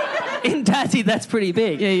 In Tassie, that's pretty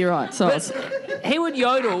big. Yeah, you're right. So he would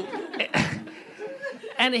yodel,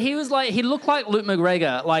 and he looked like Luke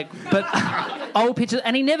McGregor, but old pictures,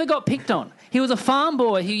 and he never got picked on. He was a farm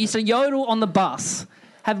boy who used to yodel on the bus,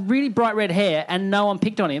 have really bright red hair, and no one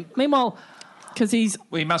picked on him. Meanwhile, because he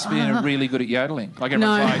must be really good at yodeling. Like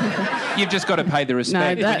everyone's like, you've just got to pay the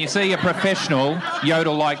respect. When you see a professional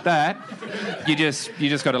yodel like that, you just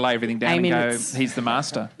got to lay everything down and go, he's the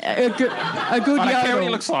master. A good I don't yodel. care what he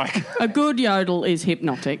looks like. A good yodel is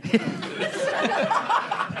hypnotic.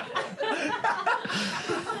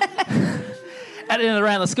 At the end of the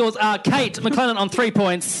round, the scores are Kate McClellan on 3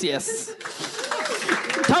 points. Yes.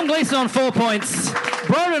 Tom Gleeson on 4 points.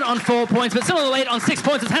 Broden on 4 points, but still in the lead on 6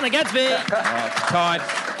 points is Hannah Gadsby. Tight.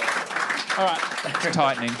 All right. It's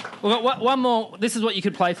tightening. We've got one more. This is what you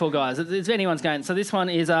could play for, guys. It's anyone's game. So this one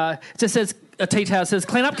is, it just says, a T-towel says,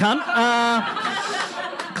 clean up, cunt.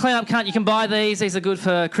 Clean up, cunt. You can buy these. These are good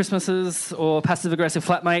for Christmases or passive-aggressive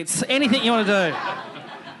flatmates. Anything you want to do.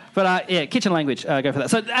 But, kitchen language. Go for that.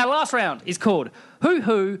 So our last round is called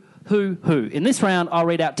Who. In this round, I'll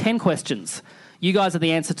read out 10 questions. You guys are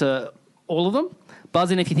the answer to all of them. Buzz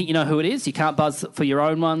in if you think you know who it is. You can't buzz for your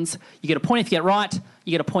own ones. You get a point if you get it right.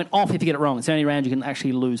 You get a point off if you get it wrong. It's the only round you can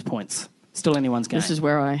actually lose points. Still anyone's game. This is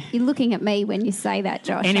where You're looking at me when you say that,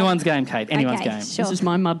 Josh. Anyone's game, Kate. Anyone's game. Sure. This is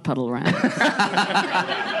my mud puddle round.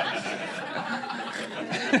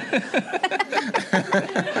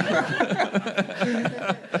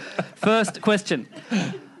 First question.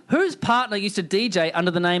 Whose partner used to DJ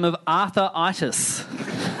under the name of Arthur Itis?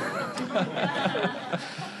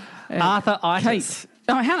 Arthur Itis. Kate.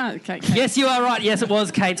 Oh, Hannah. Kate. Yes, you are right. Yes, it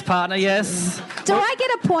was Kate's partner, yes. Do I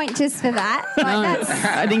get a point just for that? Like,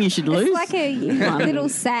 I think you should lose. It's like a little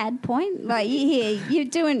sad point. Like, you're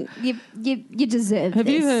doing... You deserve Have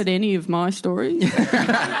this. you heard any of my stories?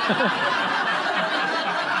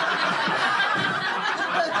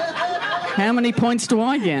 How many points do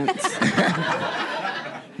I get?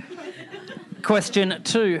 Question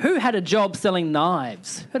 2. Who had a job selling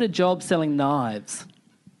knives? Who had a job selling knives?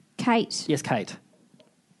 Kate. Yes, Kate.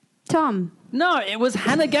 Tom. No, it was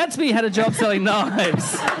Hannah Gadsby had a job selling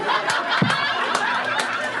knives.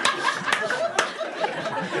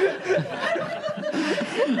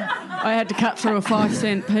 I had to cut through a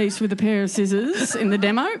 5-cent piece with a pair of scissors in the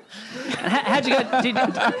demo. How'd you go?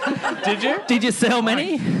 Did you? Did you sell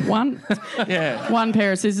many? One. Yeah. One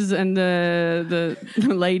pair of scissors, and the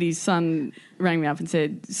lady's son rang me up and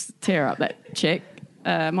said, tear up that cheque.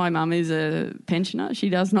 My mum is a pensioner. She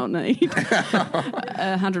does not need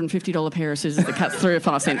a $150 pair of scissors that cuts through a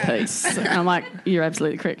 5-cent piece. And I'm like, you're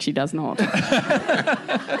absolutely correct. She does not.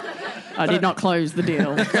 I did not close the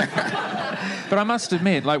deal. But I must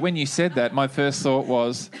admit, like when you said that, my first thought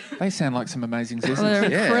was, they sound like some amazing scissors. They're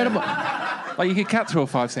incredible. Like you could cut through a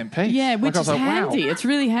 5-cent piece. Yeah, which is handy. Wow. It's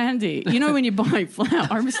really handy. You know when you buy flour,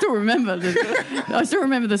 I still remember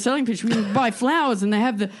the selling pitch. When you buy flowers and they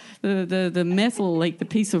have the metal, like the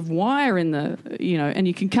piece of wire in the, and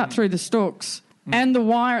you can cut through the stalks and the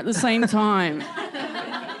wire at the same time.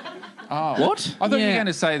 Oh. What? I thought you were going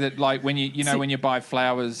to say that, like, when when you buy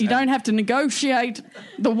flowers... You don't have to negotiate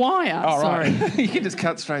the wire. Oh, right. Sorry. You can just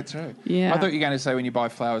cut straight through. Yeah. I thought you were going to say when you buy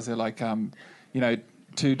flowers, they're like, $2.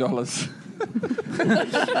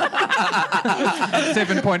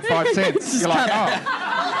 7.5 cents. You're like,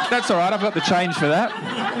 oh, that's all right. I've got the change for that.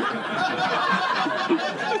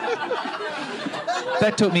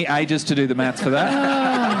 That took me ages to do the maths for that.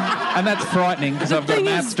 And that's frightening because I've got a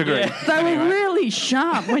maths degree. They were really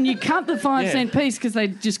sharp when you cut the 5-cent piece because they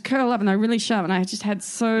just curl up and they're really sharp. And I just had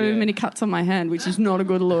so many cuts on my hand, which is not a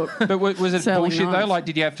good look. But was it Selling bullshit knives. though? Like,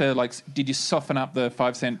 did you have to did you soften up the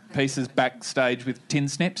 5-cent pieces backstage with tin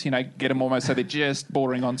snips? Get them almost so they're just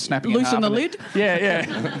bordering on snapping. Loosen the lid? Yeah.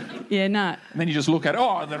 Yeah, no. And then you just look at it.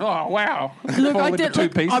 Oh, wow. Look, Fall I into did. two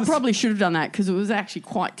Look, pieces. I probably should have done that because it was actually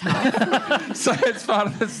quite tough. So it's part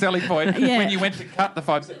of the selling point. Yeah. When you went to cut the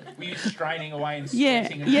 5 cents, were you straining away and Yeah,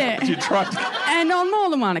 squeezing? And yeah. You tried to... And on more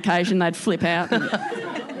than one occasion, they'd flip out and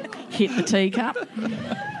hit the teacup.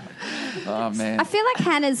 Oh, man. I feel like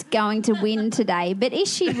Hannah's going to win today, but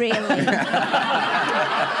is she really?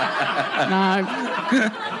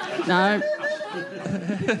 No.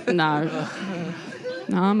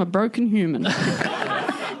 No, I'm a broken human. I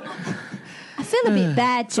feel a bit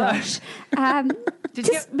bad, Josh.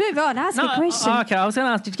 Just move on. Ask a question. Okay, I was going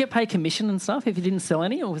to ask, did you get paid commission and stuff if you didn't sell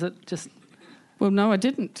any, or was it just... Well, no, I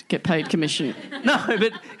didn't get paid commission. No,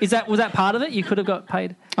 but was that part of it? You could have got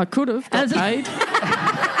paid? I could have got paid.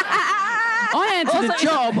 answered a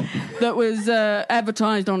job that was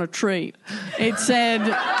advertised on a treat. It said,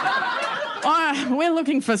 we're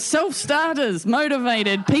looking for self-starters,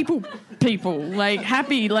 motivated people, like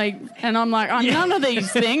happy, like, and I'm like, I'm none of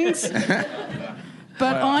these things.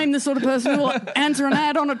 But I'm the sort of person who will answer an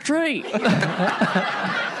ad on a treat.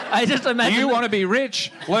 I just imagine... You want to be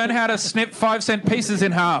rich? Learn how to snip 5-cent pieces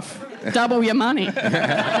in half. Double your money.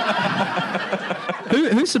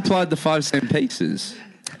 Who supplied the 5-cent pieces?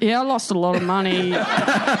 Yeah, I lost a lot of money.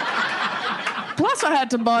 Plus, I had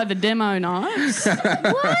to buy the demo knives.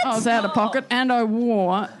 What? I was out of pocket, and I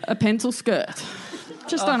wore a pencil skirt.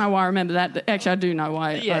 Just don't know why I remember that. Actually, I do know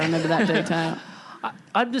why I remember that detail.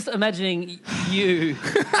 I'm just imagining you,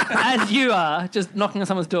 as you are, just knocking on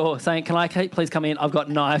someone's door saying, can I please come in? I've got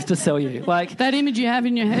knives to sell you. Like that image you have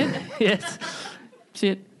in your head? Yes. See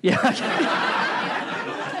it? Yeah.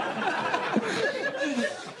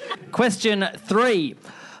 Question 3.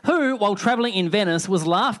 Who, while travelling in Venice, was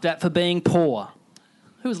laughed at for being poor?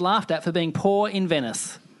 Who was laughed at for being poor in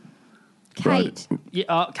Venice? Kate.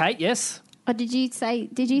 Yeah, Kate, yes. Or did you say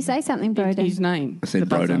something, Broden? His name. I said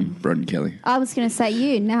Broden Kelly. I was going to say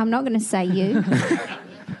you. No, I'm not going to say you.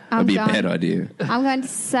 That'd be a bad idea. I'm going to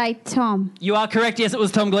say Tom. You are correct. Yes, it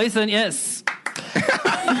was Tom Gleeson. Yes.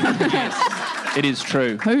 It is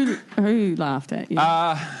true. Who laughed at you?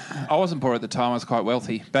 I wasn't poor at the time. I was quite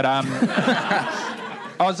wealthy. But I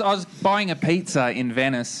was buying a pizza in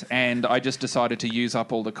Venice, and I just decided to use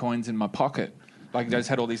up all the coins in my pocket. Like, I just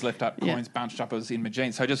had all these left-up coins bunched up. I was in my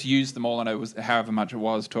jeans. So I just used them all, and it was however much it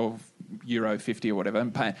was, €12.50 or whatever.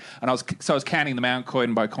 And I was counting them out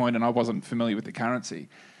coin by coin, and I wasn't familiar with the currency.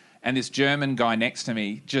 And this German guy next to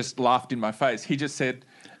me just laughed in my face. He just said,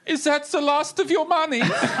 "Is that the last of your money?"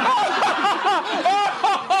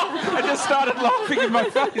 I just started laughing in my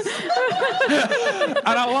face.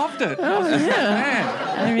 And I loved it. I was just like,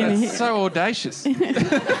 man, that's so audacious. He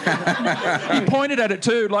pointed at it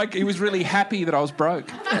too, like he was really happy that I was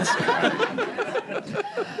broke.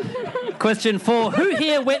 Question 4. Who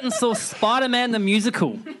here went and saw Spider-Man the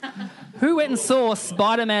musical? Who went and saw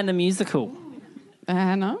Spider-Man the musical?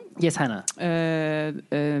 Hannah? Yes, Hannah.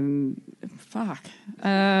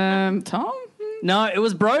 Tom? No, it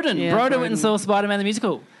was Broden. Yeah, Broden Broden. went and saw Spider-Man the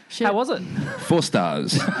musical. Shit. How was it? 4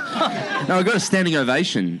 stars. No, I got a standing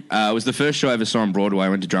ovation. It was the first show I ever saw on Broadway. I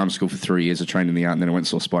went to drama school for 3 years. I trained in the art, and then I went and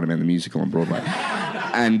saw Spider-Man the musical on Broadway.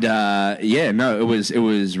 And it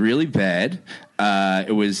was really bad.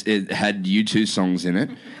 It had U2 songs in it.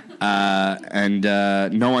 And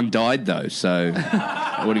no one died though, so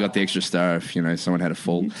I would have got the extra star if someone had a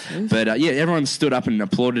fall. But everyone stood up and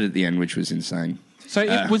applauded at the end, which was insane. So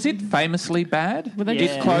was it famously bad?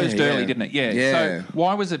 It closed early, didn't it? Yeah. So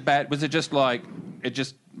why was it bad? Was it just like it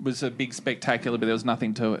just was a big spectacular, but there was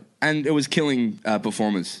nothing to it? And it was killing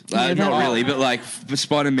performers. Not really, but like the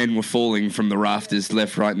Spider-Men were falling from the rafters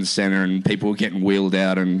left, right and centre, and people were getting wheeled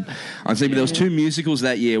out. And I think there was 2 musicals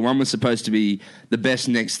that year. One was supposed to be The Best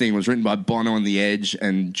Next Thing. It was written by Bono on The Edge,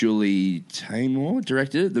 and Julie Taymor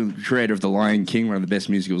directed it, the creator of The Lion King, one of the best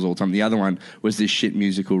musicals of all time. The other one was this shit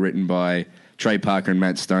musical written by Trey Parker and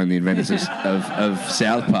Matt Stone, the inventors of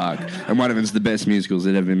South Park, and one of them's the best musicals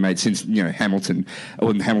that have ever been made since Hamilton.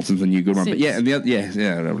 Well, Hamilton's the new good one, but and the other,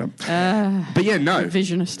 but no,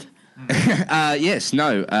 visionist. Yes,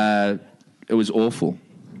 no, it was awful.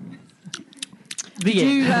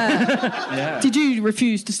 Did you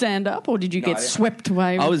refuse to stand up, or did you get swept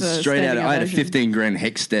away? I was straight out. I had a 15 grand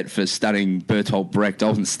Hexstat for studying Bertolt Brecht. I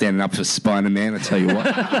wasn't standing up for Spider-Man, I tell you what.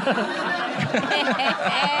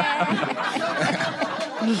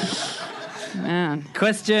 Man.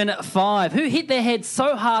 Question 5. Who hit their head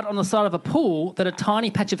so hard on the side of a pool that a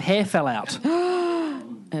tiny patch of hair fell out?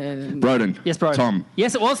 Broden. Yes, Broden. Tom.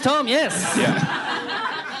 Yes, it was Tom, yes. Yeah.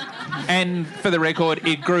 And for the record,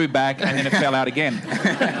 it grew back and then it fell out again.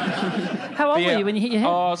 How old were you when you hit your head?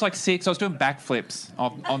 Oh, I was like 6. I was doing backflips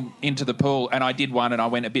into the pool, and I did one, and I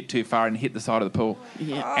went a bit too far and hit the side of the pool.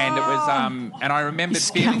 Yeah. And it was, and I remember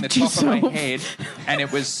feeling the top of my head, and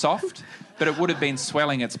it was soft, but it would have been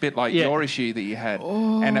swelling. It's a bit like your issue that you had,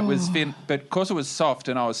 and it was, but because it was soft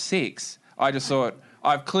and I was 6, I just thought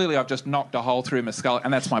I've just knocked a hole through my skull,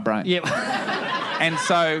 and that's my brain. Yep. And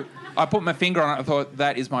so I put my finger on it. I thought,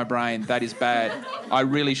 that is my brain. That is bad. I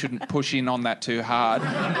really shouldn't push in on that too hard.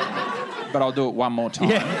 But I'll do it one more time.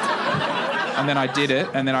 Yeah. And then I did it,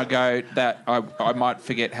 and then I go that I might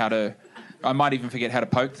forget how to. I might even forget how to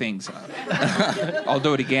poke things. I'll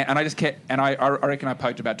do it again, and I just kept. And I reckon I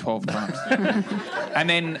poked about 12 times. And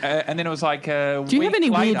then it was like a Do you have any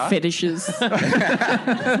later, weird fetishes?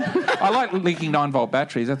 I like leaking 9-volt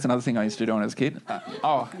batteries. That's another thing I used to do when I was a kid.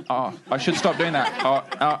 I should stop doing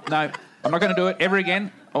that. No. I'm not going to do it ever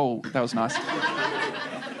again. Oh, that was nice.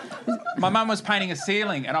 My mum was painting a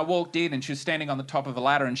ceiling, and I walked in, and she was standing on the top of a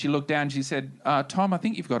ladder, and she looked down, and she said, Tom, I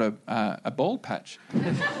think you've got a bald patch.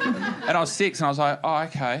 And I was 6, and I was like, oh,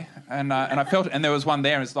 okay. And I felt it, and there was one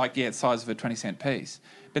there, and it's like, yeah, it's the size of a 20-cent piece.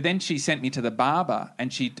 But then she sent me to the barber,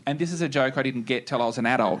 and this is a joke I didn't get till I was an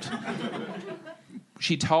adult.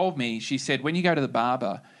 She told me, she said, when you go to the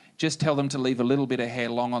barber, just tell them to leave a little bit of hair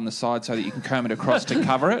long on the side so that you can comb it across to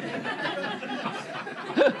cover it.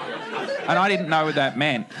 And I didn't know what that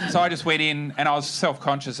meant. So I just went in, and I was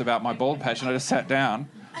self-conscious about my bald patch, and I just sat down.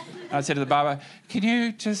 And I said to the barber, can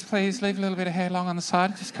you just please leave a little bit of hair long on the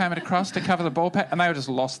side, just comb it across to cover the bald patch? And they just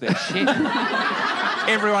lost their shit.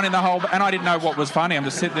 Everyone in the whole... And I didn't know what was funny. I'm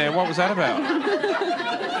just sitting there, what was that about?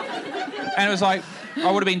 And it was like, I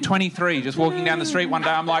would have been 23, just walking down the street one day.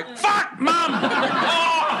 I'm like, fuck, Mum!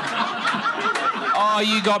 Oh,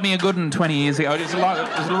 you got me a good one 20 years ago. It was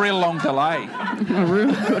a real long delay.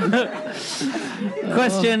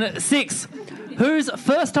 Question 6. Whose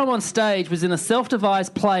first time on stage was in a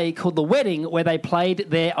self-devised play called The Wedding, where they played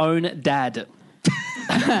their own dad?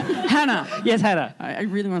 Hannah. Yes, Hannah. I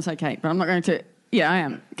really want to say Kate, but I'm not going to. Yeah, I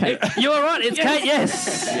am Kate. You are right. It's yes. Kate.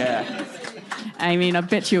 Yes. Yeah. I mean, I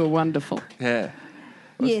bet you were wonderful. Yeah.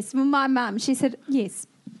 Yes, well, my mum, she said, yes,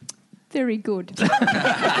 very good.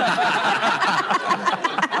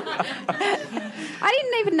 I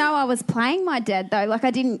didn't even know I was playing my dad, though. Like,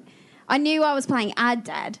 I knew I was playing a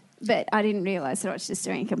dad, but I didn't realise that I was just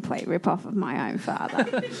doing a complete rip-off of my own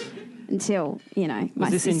father until, my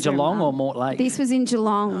Was this in Geelong or Mortlake? This was in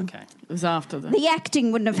Geelong. Okay. It was after that. The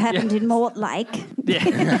acting wouldn't have happened in Mortlake. Yeah.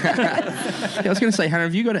 I was going to say, Hannah,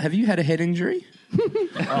 have you had a head injury?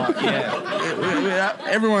 Oh, yeah.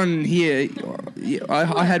 Everyone here,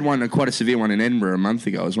 I had one, quite a severe one in Edinburgh a month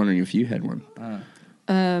ago. I was wondering if you had one.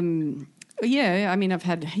 Yeah, I mean, I've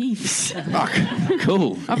had heaps. Fuck,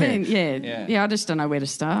 cool. I just don't know where to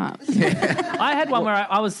start. I had one where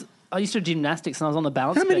I used to do gymnastics and I was on the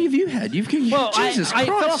balance beam. How many have you had? Jesus I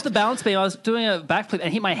Christ. fell off the balance beam. I was doing a backflip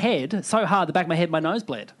and hit my head so hard, the back of my head, my nose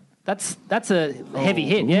bled. That's a heavy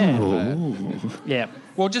hit, yeah. Yeah.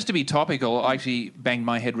 Well, just to be topical, I actually banged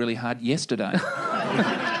my head really hard yesterday.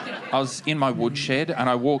 I was in my woodshed and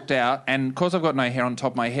I walked out, and because I've got no hair on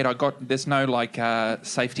top of my head, there's no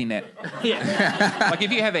safety net. Yeah. Like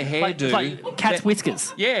if you have a hairdo, like cat's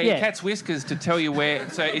whiskers. Yeah, cat's whiskers to tell you where.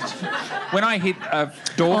 So it's when I hit a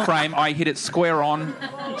door frame, I hit it square on,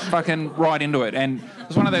 fucking right into it, and it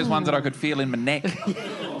was one of those ones that I could feel in my neck.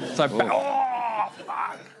 So fuck.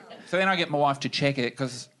 So then I get my wife to check it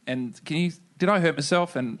did I hurt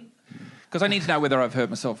myself? And because I need to know whether I've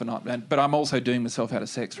hurt myself or not. But I'm also doing myself out of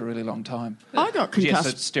sex for a really long time. I got concussed. Yes,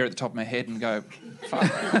 I'd stare at the top of my head and go, fuck.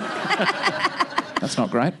 That's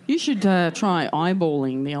not great. You should try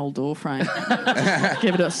eyeballing the old door frame.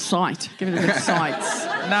 Give it a sight. Give it a good sights.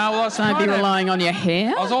 No, well, Don't be relying on your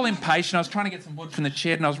hair. I was all impatient. I was trying to get some wood from the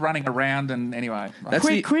shed and I was running around and anyway.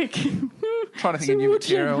 Quick. Trying to think of new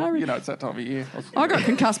material. It's that time of year. I got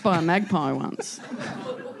concussed by a magpie once.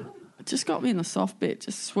 It just got me in the soft bit,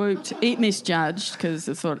 just swooped. It misjudged because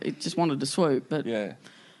it just wanted to swoop, but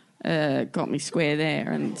got me square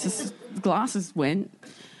there, and just glasses went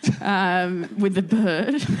with the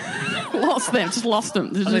bird. Lost them.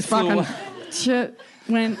 Just fucking shit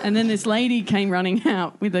went, and then this lady came running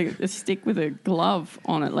out with a stick with a glove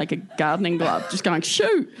on it, like a gardening glove, just going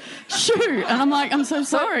shoot, and I'm like, I'm so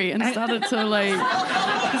sorry, and started to like.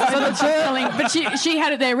 But she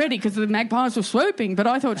had it there ready because the magpies were swooping, but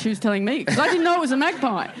I thought she was telling me because I didn't know it was a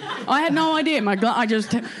magpie. I had no idea. I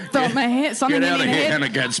just felt my hair, something in my head,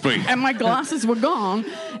 and my glasses were gone,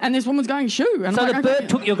 and this woman's going shoo. And so the bird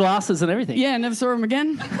took your glasses and everything? Yeah, never saw them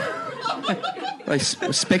again. Like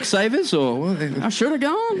Specsavers or what? I should have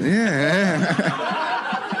gone. Yeah.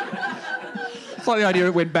 It's like the idea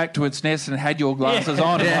it went back to its nest and had your glasses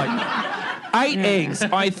on. Yeah. And like, 8 eggs.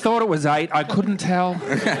 I thought it was 8. I couldn't tell.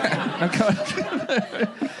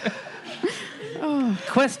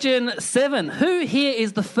 Question 7. Who here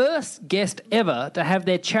is the first guest ever to have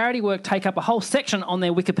their charity work take up a whole section on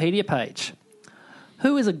their Wikipedia page?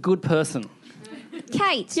 Who is a good person?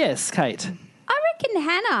 Kate. Yes, Kate. I reckon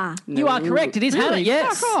Hannah. You are correct. It is really? Hannah,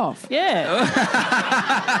 yes. Fuck off. Yeah. What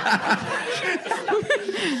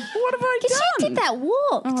have I done? You did that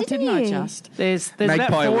walk, didn't you? I just? There's Magpie about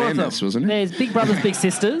 4 of them. awareness, wasn't it? There's Big Brothers, Big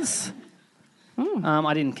Sisters.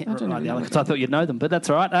 I didn't write the other because I thought you'd know them, but that's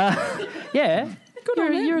all right. Yeah.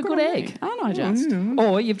 You're a good egg. Aren't I just?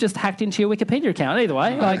 Or you've just hacked into your Wikipedia account. Either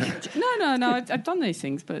way. No. I've done these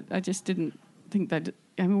things, but I just didn't think they'd...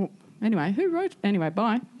 Anyway, who wrote... Anyway,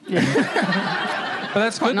 bye. Yeah. But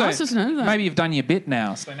that's Quite good, nice, though. isn't it? Maybe you've done your bit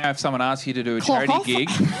now. So now if someone asks you to do a Clock charity off. gig,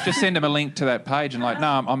 just send them a link to that page and like, no,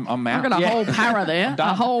 I'm out. I've got a whole para there. done.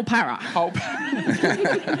 A whole para. Whole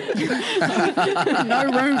No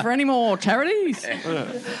room for any more charities.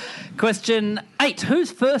 Question 8.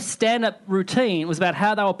 Whose first stand-up routine was about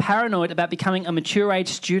how they were paranoid about becoming a mature-age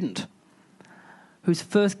student? Whose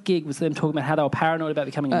first gig was them talking about how they were paranoid about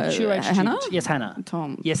becoming a mature-age Hannah? student? Yes, Hannah.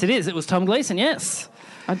 Tom. Yes, it is. It was Tom Gleeson, yes.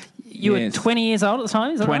 You Yes. were 20 years old at the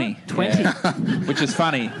time, is that 20. right? 20. Yeah. Which is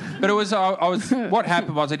funny. But it was, I was, what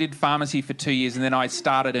happened was I did pharmacy for 2 years and then I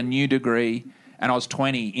started a new degree and I was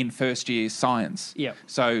 20 in first year science. Yep.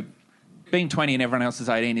 So being 20 and everyone else is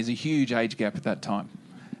 18 is a huge age gap at that time.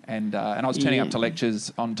 And I was turning up to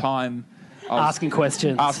lectures on time. I was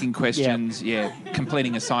Asking questions.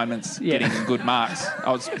 Completing assignments, Yeah. getting good marks.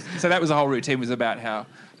 So that was the whole routine, was about how,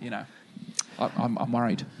 I'm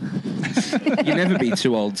worried. You never be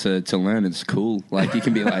too old to learn. It's cool. Like, you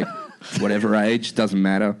can be like, whatever age, doesn't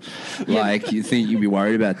matter. Like, you think you'd be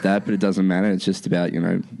worried about that, but it doesn't matter. It's just about,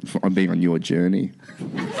 being on your journey.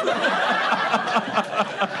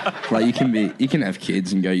 Like, you can have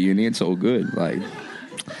kids and go uni. It's all good. Like,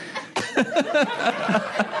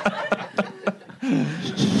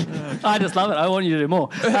 I just love it. I want you to do more.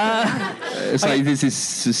 it's like this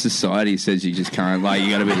society says you just can't. Like, you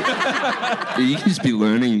got to be. You can just be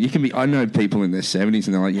learning. You can be. I know people in their 70s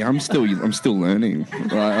and they're like, yeah, I'm still learning.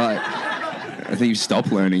 Like, I think you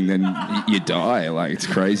stop learning, then you die. Like, it's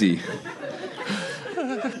crazy.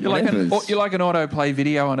 You're like an autoplay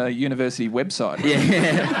video on a university website.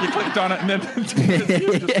 Yeah. You clicked on it and then...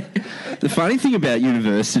 The funny thing about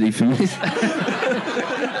university for me...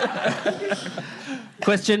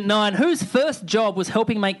 Question 9. Whose first job was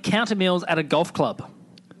helping make counter meals at a golf club?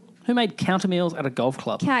 Who made counter meals at a golf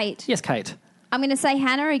club? Kate. Yes, Kate. I'm going to say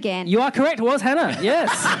Hannah again. You are correct. It was Hannah. Yes.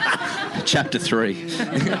 Chapter 3.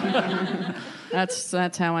 That's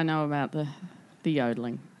how I know about the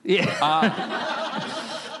yodeling. Yeah.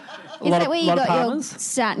 Is that where you got your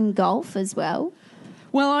start in golf as well?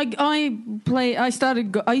 Well, I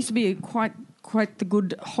used to be quite the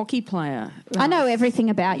good hockey player. I know everything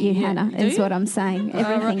about you, Hannah, is what I'm saying.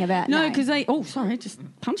 Everything about No, because I just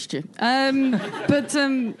punched you. I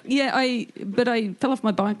fell off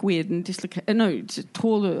my bike weird and dislocated.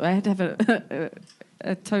 I had to have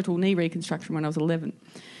a total knee reconstruction when I was 11.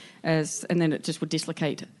 And then it just would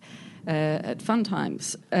dislocate at fun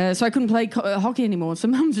times. So I couldn't play hockey anymore. So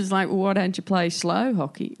Mum's just like, well, why don't you play slow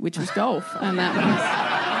hockey, which was golf? And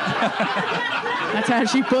that's how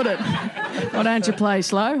she put it. Why don't you play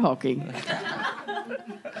slow hockey?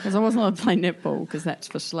 Because I wasn't allowed to play netball because that's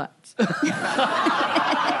for sluts.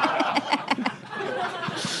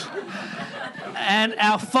 And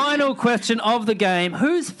our final question of the game.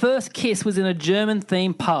 Whose first kiss was in a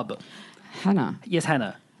German-themed pub? Hannah. Yes,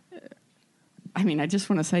 Hannah. I mean, I just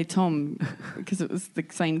want to say Tom because it was the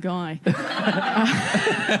same guy. Is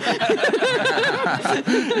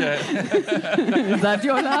that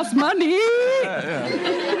your last money?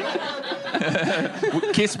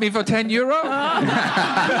 Kiss me for €10?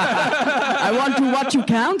 I want to watch you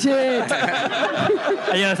count it.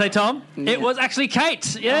 Are you going to say Tom? It was actually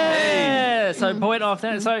Kate. Yeah. So point off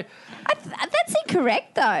that. So that's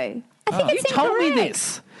incorrect, though. I think it's you told incorrect. me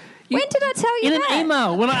this. When did I tell you in that? an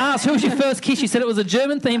email, when I asked who was your first kiss, you said it was a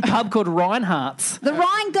German-themed pub called Reinhardt's. The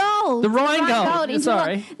Rheingold. The Rheingold. in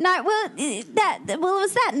Sorry. Geelong. No, it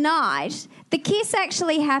was that night. The kiss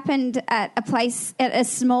actually happened at a place, at a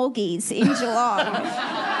Smorgies in Geelong.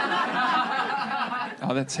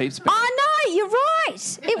 Oh, that's heaps better. Oh, no, you're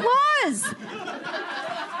right. It was.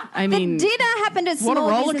 I mean, the dinner happened at what a Smorgies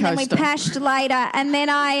roller and then we coaster. pashed later, and then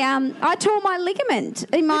I tore my ligament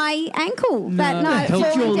in my ankle that night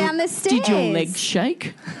falling down the stairs. Did your legs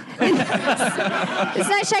shake? It's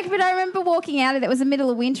no shake, but I remember walking out of it. It was the middle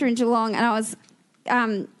of winter in Geelong, and I was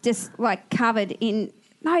just like covered in.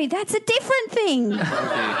 No, that's a different thing. Hang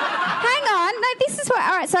on. No, this is what.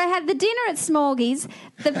 All right, so I had the dinner at Smorgies,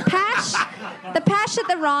 the pash at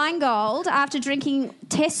the Rheingold after drinking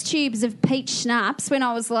test tubes of peach schnapps when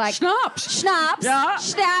I was like schnapps, Yeah.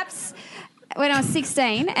 schnapps when I was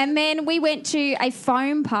 16, and then we went to a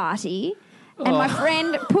foam party. And my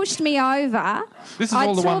friend pushed me over. This is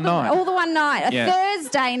all the one night. All the one night. Yeah. A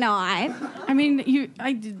Thursday night. I mean,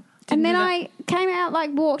 I did. And then I came out,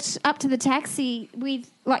 walked up to the taxi with,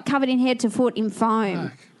 covered in head to foot in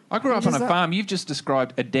foam. I grew up on a farm. You've just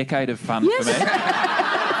described a decade of fun for me.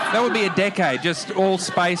 That would be a decade, just all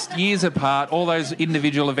spaced years apart, all those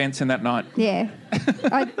individual events in that night. Yeah.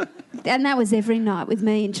 and that was every night with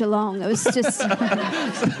me in Geelong. It was just,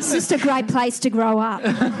 it's just a great place to grow up.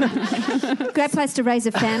 Great place to raise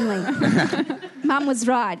a family. Mum was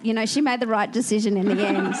right. You know, she made the right decision in the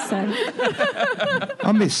end. So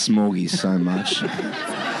I miss Smorgies so much.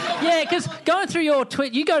 Yeah, because going through your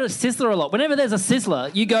tweet, you go to Sizzler a lot. Whenever there's a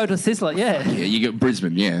Sizzler, you go to Sizzler, yeah. Yeah, you go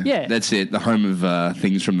Brisbane, yeah. Yeah. That's it, the home of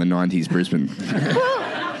things from the 90s, Brisbane.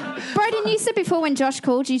 Well, Broden, you said before when Josh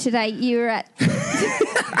called you today, you were at... tell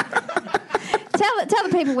the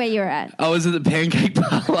people where you were at. I was at the Pancake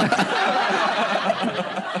Parlour.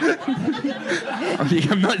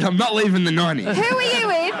 I'm not leaving the 90s. Who were you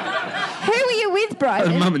with? Who were you with,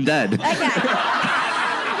 Broden? Mum and Dad. Okay.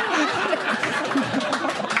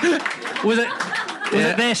 Was it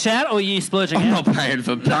their shout or you splurging I'm out? not paying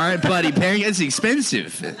for bloody pancake. It's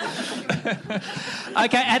expensive.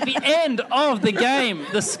 Okay, at the end of the game,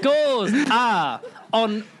 the scores are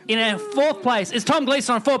in our fourth place is Tom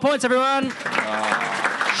Gleeson on 4 points, everyone.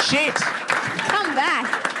 Shit. Come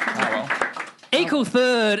back. Equal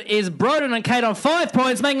third is Broden and Kate on 5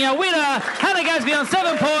 points, making our winner Hannah Gadsby on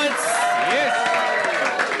 7 points. Yes.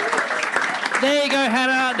 There you go,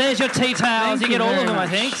 Hannah. There's your tea towels. Thank you get you all of very them, I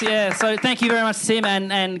much. think. Yeah, so thank you very much, Sim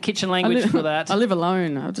and Kitchen Language for that. I live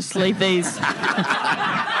alone. I'll just leave these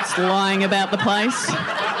just lying about the place.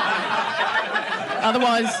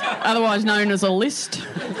 Otherwise known as a list.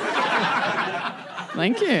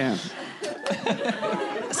 Thank you.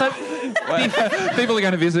 So People are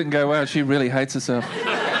going to visit and go, wow, she really hates herself.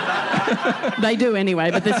 They do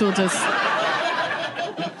anyway, but this will just...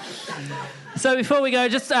 So before we go,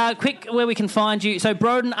 just quick where we can find you. So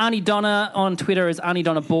Broden, Arnie Donna on Twitter is Arnie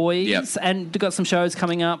Donna Boys. Yep. And got some shows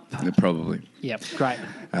coming up. Probably. Yep, great.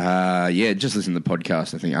 Yeah, just listen to the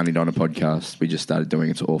podcast. I think Arnie Donna podcast. We just started doing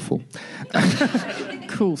it. It's awful.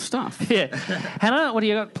 Cool stuff. Yeah. Hannah, what do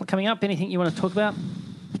you got coming up? Anything you want to talk about?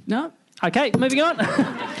 No. Okay, moving on.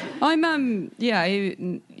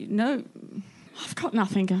 No, I've got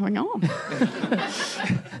nothing going on.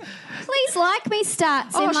 Please Like Me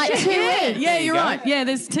starts in like 2 weeks. Yeah, you're right.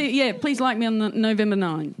 Yeah, please like me on the November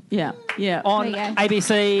 9. Yeah. On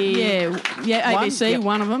ABC. Yeah, ABC, Yep.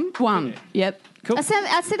 one of them. One. Yep. Cool. I said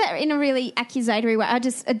that in a really accusatory way. It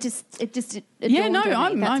just Yeah, no, dawned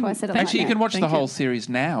on me. That's why I said it like Actually, you that. can watch the whole series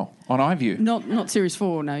now on iView. Not series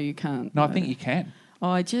 4. No, you can't. No, I think you can.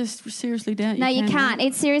 I just seriously doubt you No, you can. can't.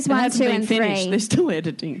 It's series It 1, hasn't 2 been and finished. 3. They're still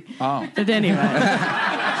editing. Oh. But anyway.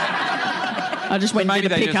 I just went Maybe to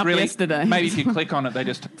they pick just up really, yesterday. maybe if you click on it, they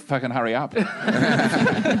just fucking hurry up.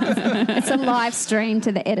 It's a live stream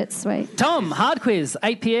to the edit suite. Tom, Hard Quiz,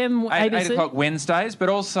 8 p.m. 8 ABC. o'clock Wednesdays, but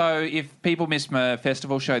also if people missed my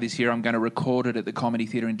festival show this year, I'm going to record it at the Comedy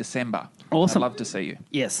Theatre in December. Awesome. I'd love to see you.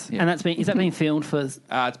 Yes, Yeah. and is that being filmed for?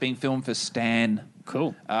 It's being filmed for Stan.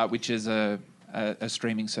 Cool. Which is a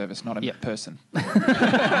streaming service, not a person.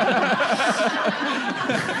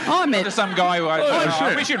 I met Just some guy who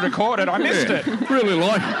I wish you'd record it. I missed it. Really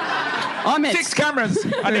like. I met 6 cameras.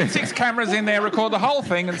 I need 6 cameras in there, record the whole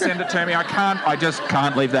thing and send it to me. I just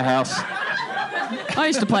can't leave the house. I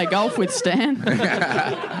used to play golf with Stan.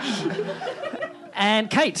 And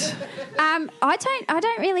Kate. I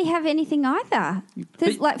don't really have anything either.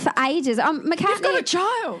 There's, like for ages. McCartney. You've got a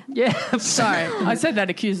child. Yeah. Sorry, I said that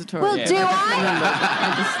accusatory. Well, do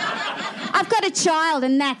I? I've got a child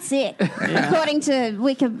and that's it. According to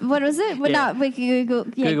Wiki, what was it? Well, Yeah. no, Google.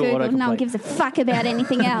 Yeah, Google Google. autocomplete. No one gives a fuck about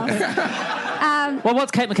anything else. Well,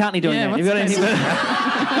 what's Kate McCartney doing Yeah, there? what's You got anything?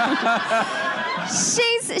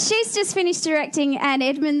 She's just finished directing an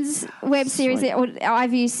Edmonds web series, or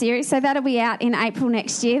iView series, so that'll be out in April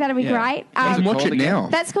next year. That'll be great. I can watch called it again? now.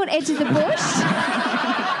 That's called Edge of the Bush.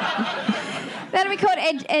 That'll be called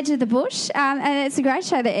Edge of the Bush, and it's a great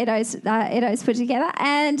show that Edo's put together.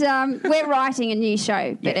 And we're writing a new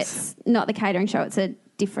show, but it's not the catering show; it's a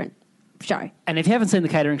different show. And if you haven't seen the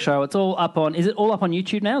catering show, it's all up on. Is it all up on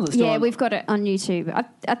YouTube now? Is it still Yeah, on? we've got it on YouTube. I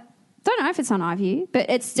don't know if it's on iView, but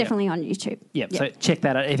it's definitely on YouTube. Yep, so check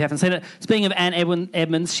that out if you haven't seen it. Speaking of Anne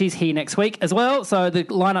Edmonds, she's here next week as well. So the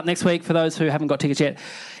lineup next week, for those who haven't got tickets yet,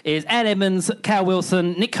 is Anne Edmonds, Cal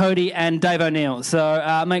Wilson, Nick Cody and Dave O'Neill.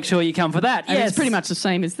 So make sure you come for that. And yes. it's pretty much the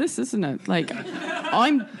same as this, isn't it? Like,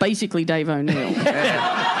 I'm basically Dave O'Neill.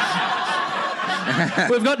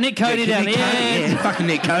 We've got Nick Cody down Nick here. Cody, yeah, fucking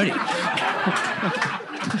Nick Cody.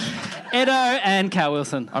 Edo and Cal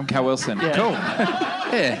Wilson. I'm Cal Wilson. Yeah. Cool.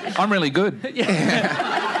 Yeah. I'm really good.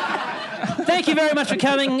 Thank you very much for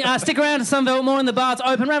coming. Stick around to Sunville. More in the bar's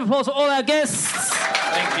open. Round of applause for all our guests.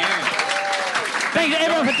 Thank you. Thank you to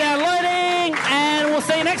everyone for downloading, and we'll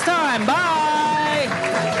see you next time. Bye.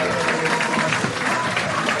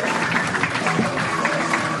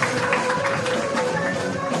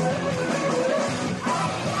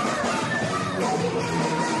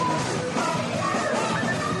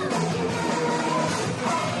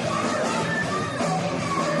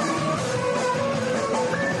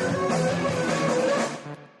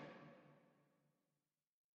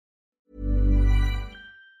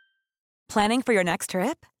 Planning for your next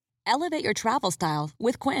trip? Elevate your travel style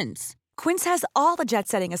with Quince. Quince has all the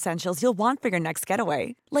jet-setting essentials you'll want for your next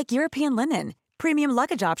getaway, like European linen, premium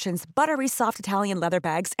luggage options, buttery soft Italian leather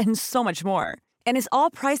bags, and so much more. And is all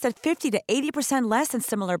priced at 50 to 80% less than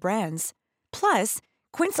similar brands. Plus,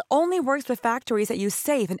 Quince only works with factories that use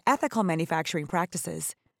safe and ethical manufacturing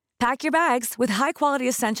practices. Pack your bags with high-quality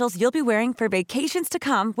essentials you'll be wearing for vacations to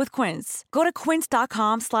come with Quince. Go to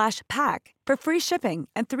quince.com/pack for free shipping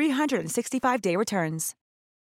and 365-day returns.